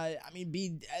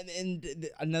mean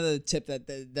another tip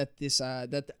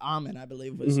that Ahmed, I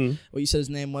believe, was Mhm. what you said his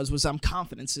name was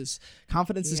confidence is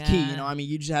key. Yeah. I mean,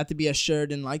 you just have to be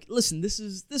assured and like, listen, this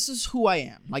is who I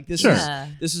am. Like this Sure. is Yeah.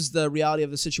 this is the reality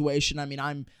of the situation. I mean,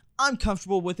 I'm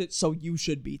comfortable with it, so you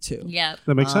should be too. Yeah.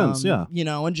 that makes sense. Yeah.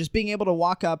 And just being able to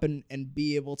walk up and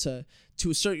be able to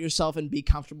assert yourself and be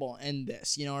comfortable in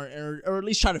this, or at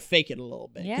least try to fake it a little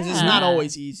bit because it's not Yeah.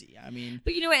 always easy. I mean,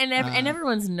 But and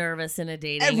everyone's nervous in a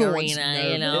dating everyone's arena,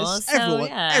 nervous. you know. So,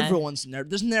 yeah. Everyone's nervous.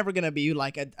 There's never gonna be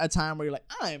like a time where you're like,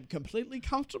 I am completely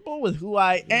comfortable with who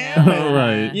I am. No. And,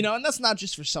 Right. and that's not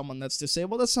just for someone that's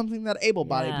disabled. That's something that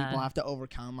able-bodied Yeah. people have to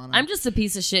overcome. I'm just a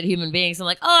piece of shit human being, so I'm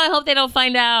like, oh, I hope they don't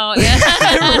find out. Yeah.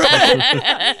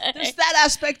 there's that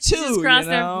aspect too. Just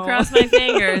cross my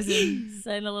fingers and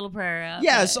send a little prayer out.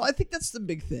 Yeah, But- so I think that's the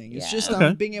big thing. It's Yeah. just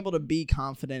Okay. being able to be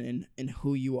confident in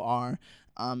who you are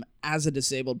as a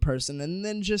disabled person, and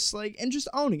then just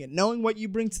owning it, knowing what you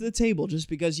bring to the table. Just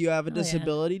because you have a Oh, yeah.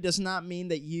 disability does not mean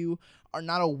that you are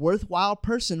not a worthwhile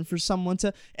person for someone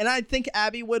to. And I think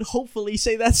Abby would hopefully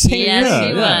say that same Yes, Yeah, she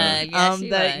thing. would. yeah. Yes, she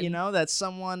that would.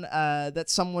 that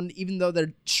someone, even though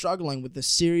they're struggling with a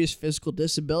serious physical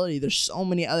disability, there's so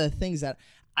many other things that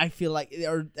I feel like,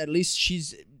 or at least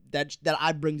that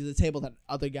I bring to the table that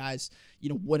other guys,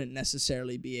 wouldn't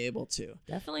necessarily be able to.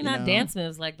 Definitely you not know. dance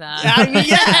moves like that. I mean,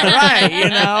 yeah,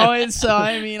 right. And so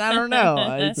I mean, I don't know.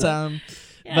 It's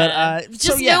Yeah. but just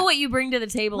so yeah. know what you bring to the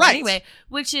table Right. anyway,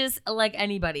 which is like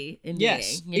anybody in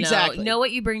Yes, dating. exactly. Know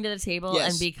what you bring to the table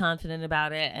Yes. and be confident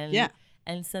about it, and Yeah.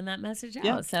 and send that message out.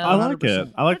 Yeah. So I like it.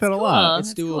 100%. I like that That's a lot. cool. It's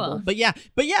That's doable. cool. But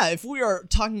yeah, if we are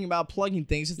talking about plugging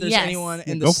things, if there's Yes. anyone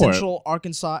in the Go for it. Central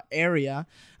Arkansas area,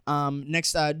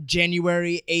 next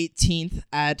January 18th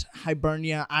at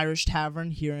Hibernia Irish Tavern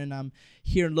here in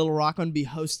Little Rock, I'm gonna be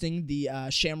hosting the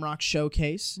Shamrock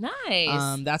Showcase.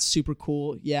 nice. That's super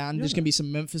cool. Yeah, and there's gonna be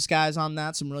some Memphis guys on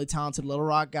that, some really talented Little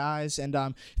Rock guys, and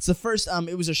it's the first.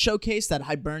 It was a showcase that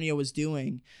Hibernia was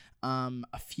doing.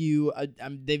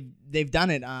 They've done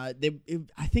it. I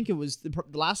think it was the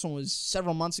last one was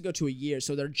several months ago to a year,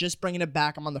 so they're just bringing it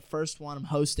back. I'm on the first one. I'm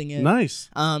hosting it. Nice.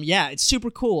 Yeah, it's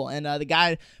super cool, and the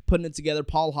guy putting it together,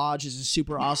 Paul Hodge, is a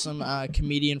super awesome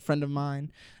comedian friend of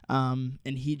mine.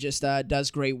 And he just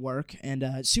does great work,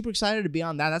 and super excited to be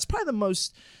on that. That's probably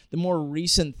the more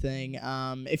recent thing.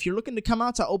 If you're looking to come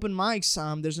out to open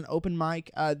mics, there's an open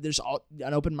mic. There's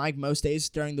an open mic most days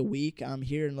during the week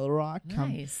here in Little Rock.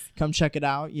 Nice. Come check it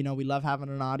out. You know, we love having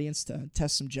an audience to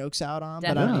test some jokes out on.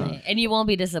 Definitely. But, And you won't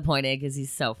be disappointed because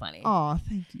he's so funny. oh,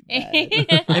 thank you,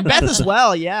 Beth. And Beth as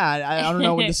well. Yeah, I don't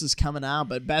know when this is coming out,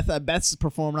 but Beth's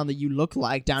performing on the You Look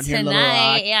Like down here in Little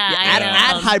Tonight, Rock. yeah, I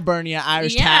at know. Hibernia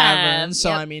Irish Yeah, Tavern. So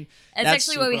yep. I mean, It's that's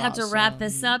actually why we super have to wrap awesome.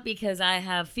 this up because I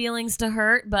have feelings to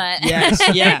hurt, but Yes,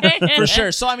 yeah, for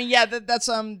sure. So I mean, yeah, that's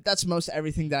most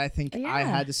everything that I think I Yeah.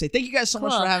 had to say. Thank you guys so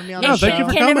much Cool. for having me on No, the show. thank you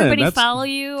for Can coming. everybody That's- follow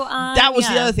you on? That was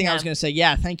the yeah, other thing I yeah. was gonna say.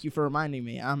 Yeah, thank you for reminding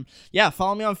me. Yeah,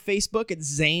 follow me on Facebook. It's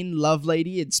Zane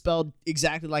Lovelady. It's spelled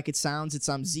exactly like it sounds. It's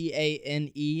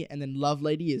ZANE, and then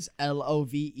Lovelady is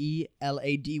LOVELADY.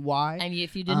 And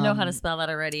if you didn't know how to spell that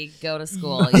already, go to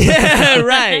school. Yeah,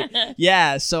 right.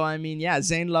 Yeah. So I mean, yeah,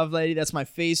 Zane Lovelady. That's my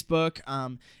Facebook.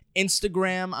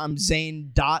 Instagram, I'm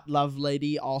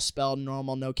Zane.Lovelady, all spelled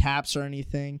normal, no caps or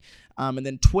anything. And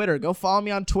then Twitter, go follow me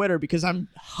on Twitter because I'm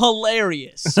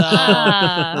hilarious. So,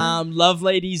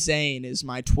 Lovelady Zane is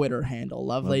my Twitter handle.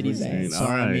 Lovelady Zane. Zane, So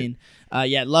all I right. mean,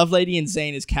 yeah, Lovelady and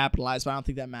Zane is capitalized, but I don't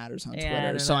think that matters on Yeah, I Twitter.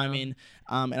 don't So I know. mean,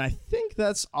 and I think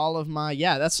that's all of my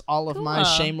my Cool.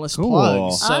 shameless Cool.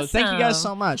 plugs. So thank you guys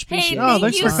Awesome. so much. Hey, Appreciate it. thank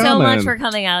thanks you for so much coming. for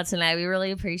coming out tonight. We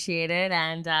really appreciate it.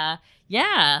 And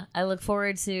yeah, I look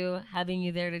forward to having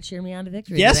you there to cheer me on to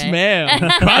victory. Yes, today. ma'am.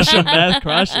 Crush him, Beth.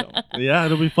 Crush him. Yeah,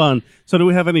 it'll be fun. So, do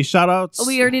we have any shout outs?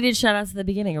 We already did shout outs at the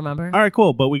beginning, remember? All right,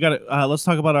 cool. But we got to let's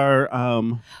talk about our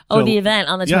The event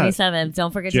on the yeah. 27th.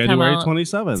 Don't forget January to come out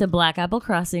 27th. to Black Apple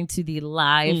Crossing to the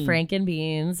live Frank and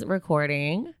Beans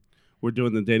recording. We're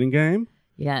doing the dating game,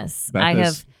 Yes. Beth I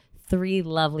is- have 3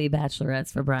 lovely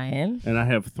bachelorettes for Brian. and I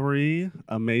have 3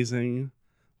 amazing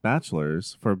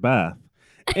bachelors for Beth.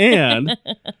 And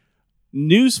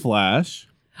newsflash,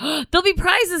 There'll be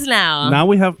prizes now. now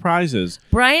we have prizes.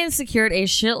 Brian secured a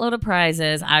shitload of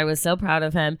prizes. I was so proud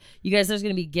of him. You guys, there's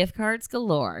going to be gift cards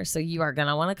galore. So you are going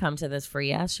to want to come to this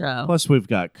free ass show. Plus, we've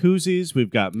got koozies, we've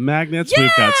got magnets,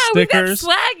 we've got we've got stickers.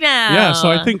 swag now. Yeah,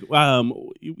 so I think,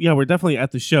 we're definitely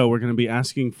at the show. We're going to be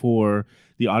asking for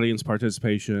the audience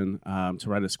participation to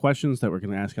write us questions that we're going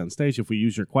to ask on stage. If we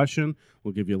use your question,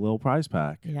 we'll give you a little prize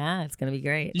pack. Yeah, it's going to be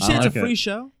great. You say I it's a like free it.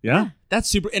 show? Yeah? That's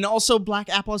super. And also, Black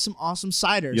Apple has some awesome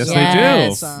ciders. Yes, So they do.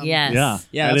 Yes, it's, yes. Yeah.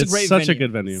 Yeah, And that's a it's great such a venue.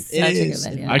 good venue. Such It a is.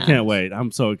 good venue. I can't wait.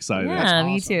 I'm so excited. Yeah, That's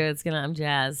me awesome. too. I'm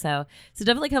jazzed. So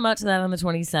definitely come out to that on the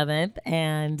 27th.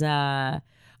 And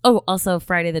also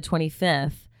Friday the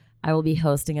 25th, I will be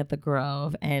hosting at the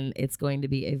Grove, and it's going to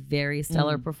be a very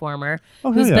stellar performer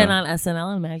Oh, who's hell been yeah. on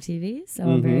SNL and Mag TV. So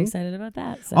I'm very Mhm. excited about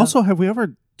that. So Also, have we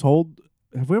ever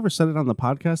said it on the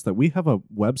podcast that we have a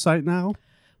website now?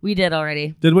 we did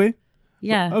already. Did we?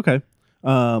 Yeah. Okay.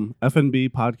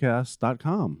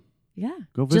 fnbpodcast.com. Yeah.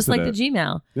 Go Just visit like it. the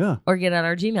Gmail. Yeah. Or get at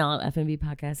our Gmail at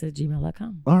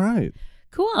fnbpodcast@gmail.com. All right.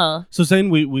 Cool. So, Zane,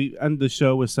 we end the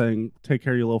show with saying, take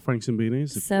care of your little Franks and Beanies.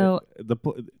 So-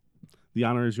 the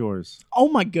honor is yours. Oh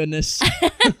my goodness.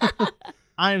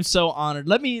 I am so honored.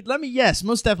 Let me, yes,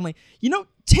 most definitely.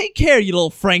 Take care, you little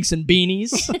Franks and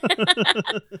Beanies.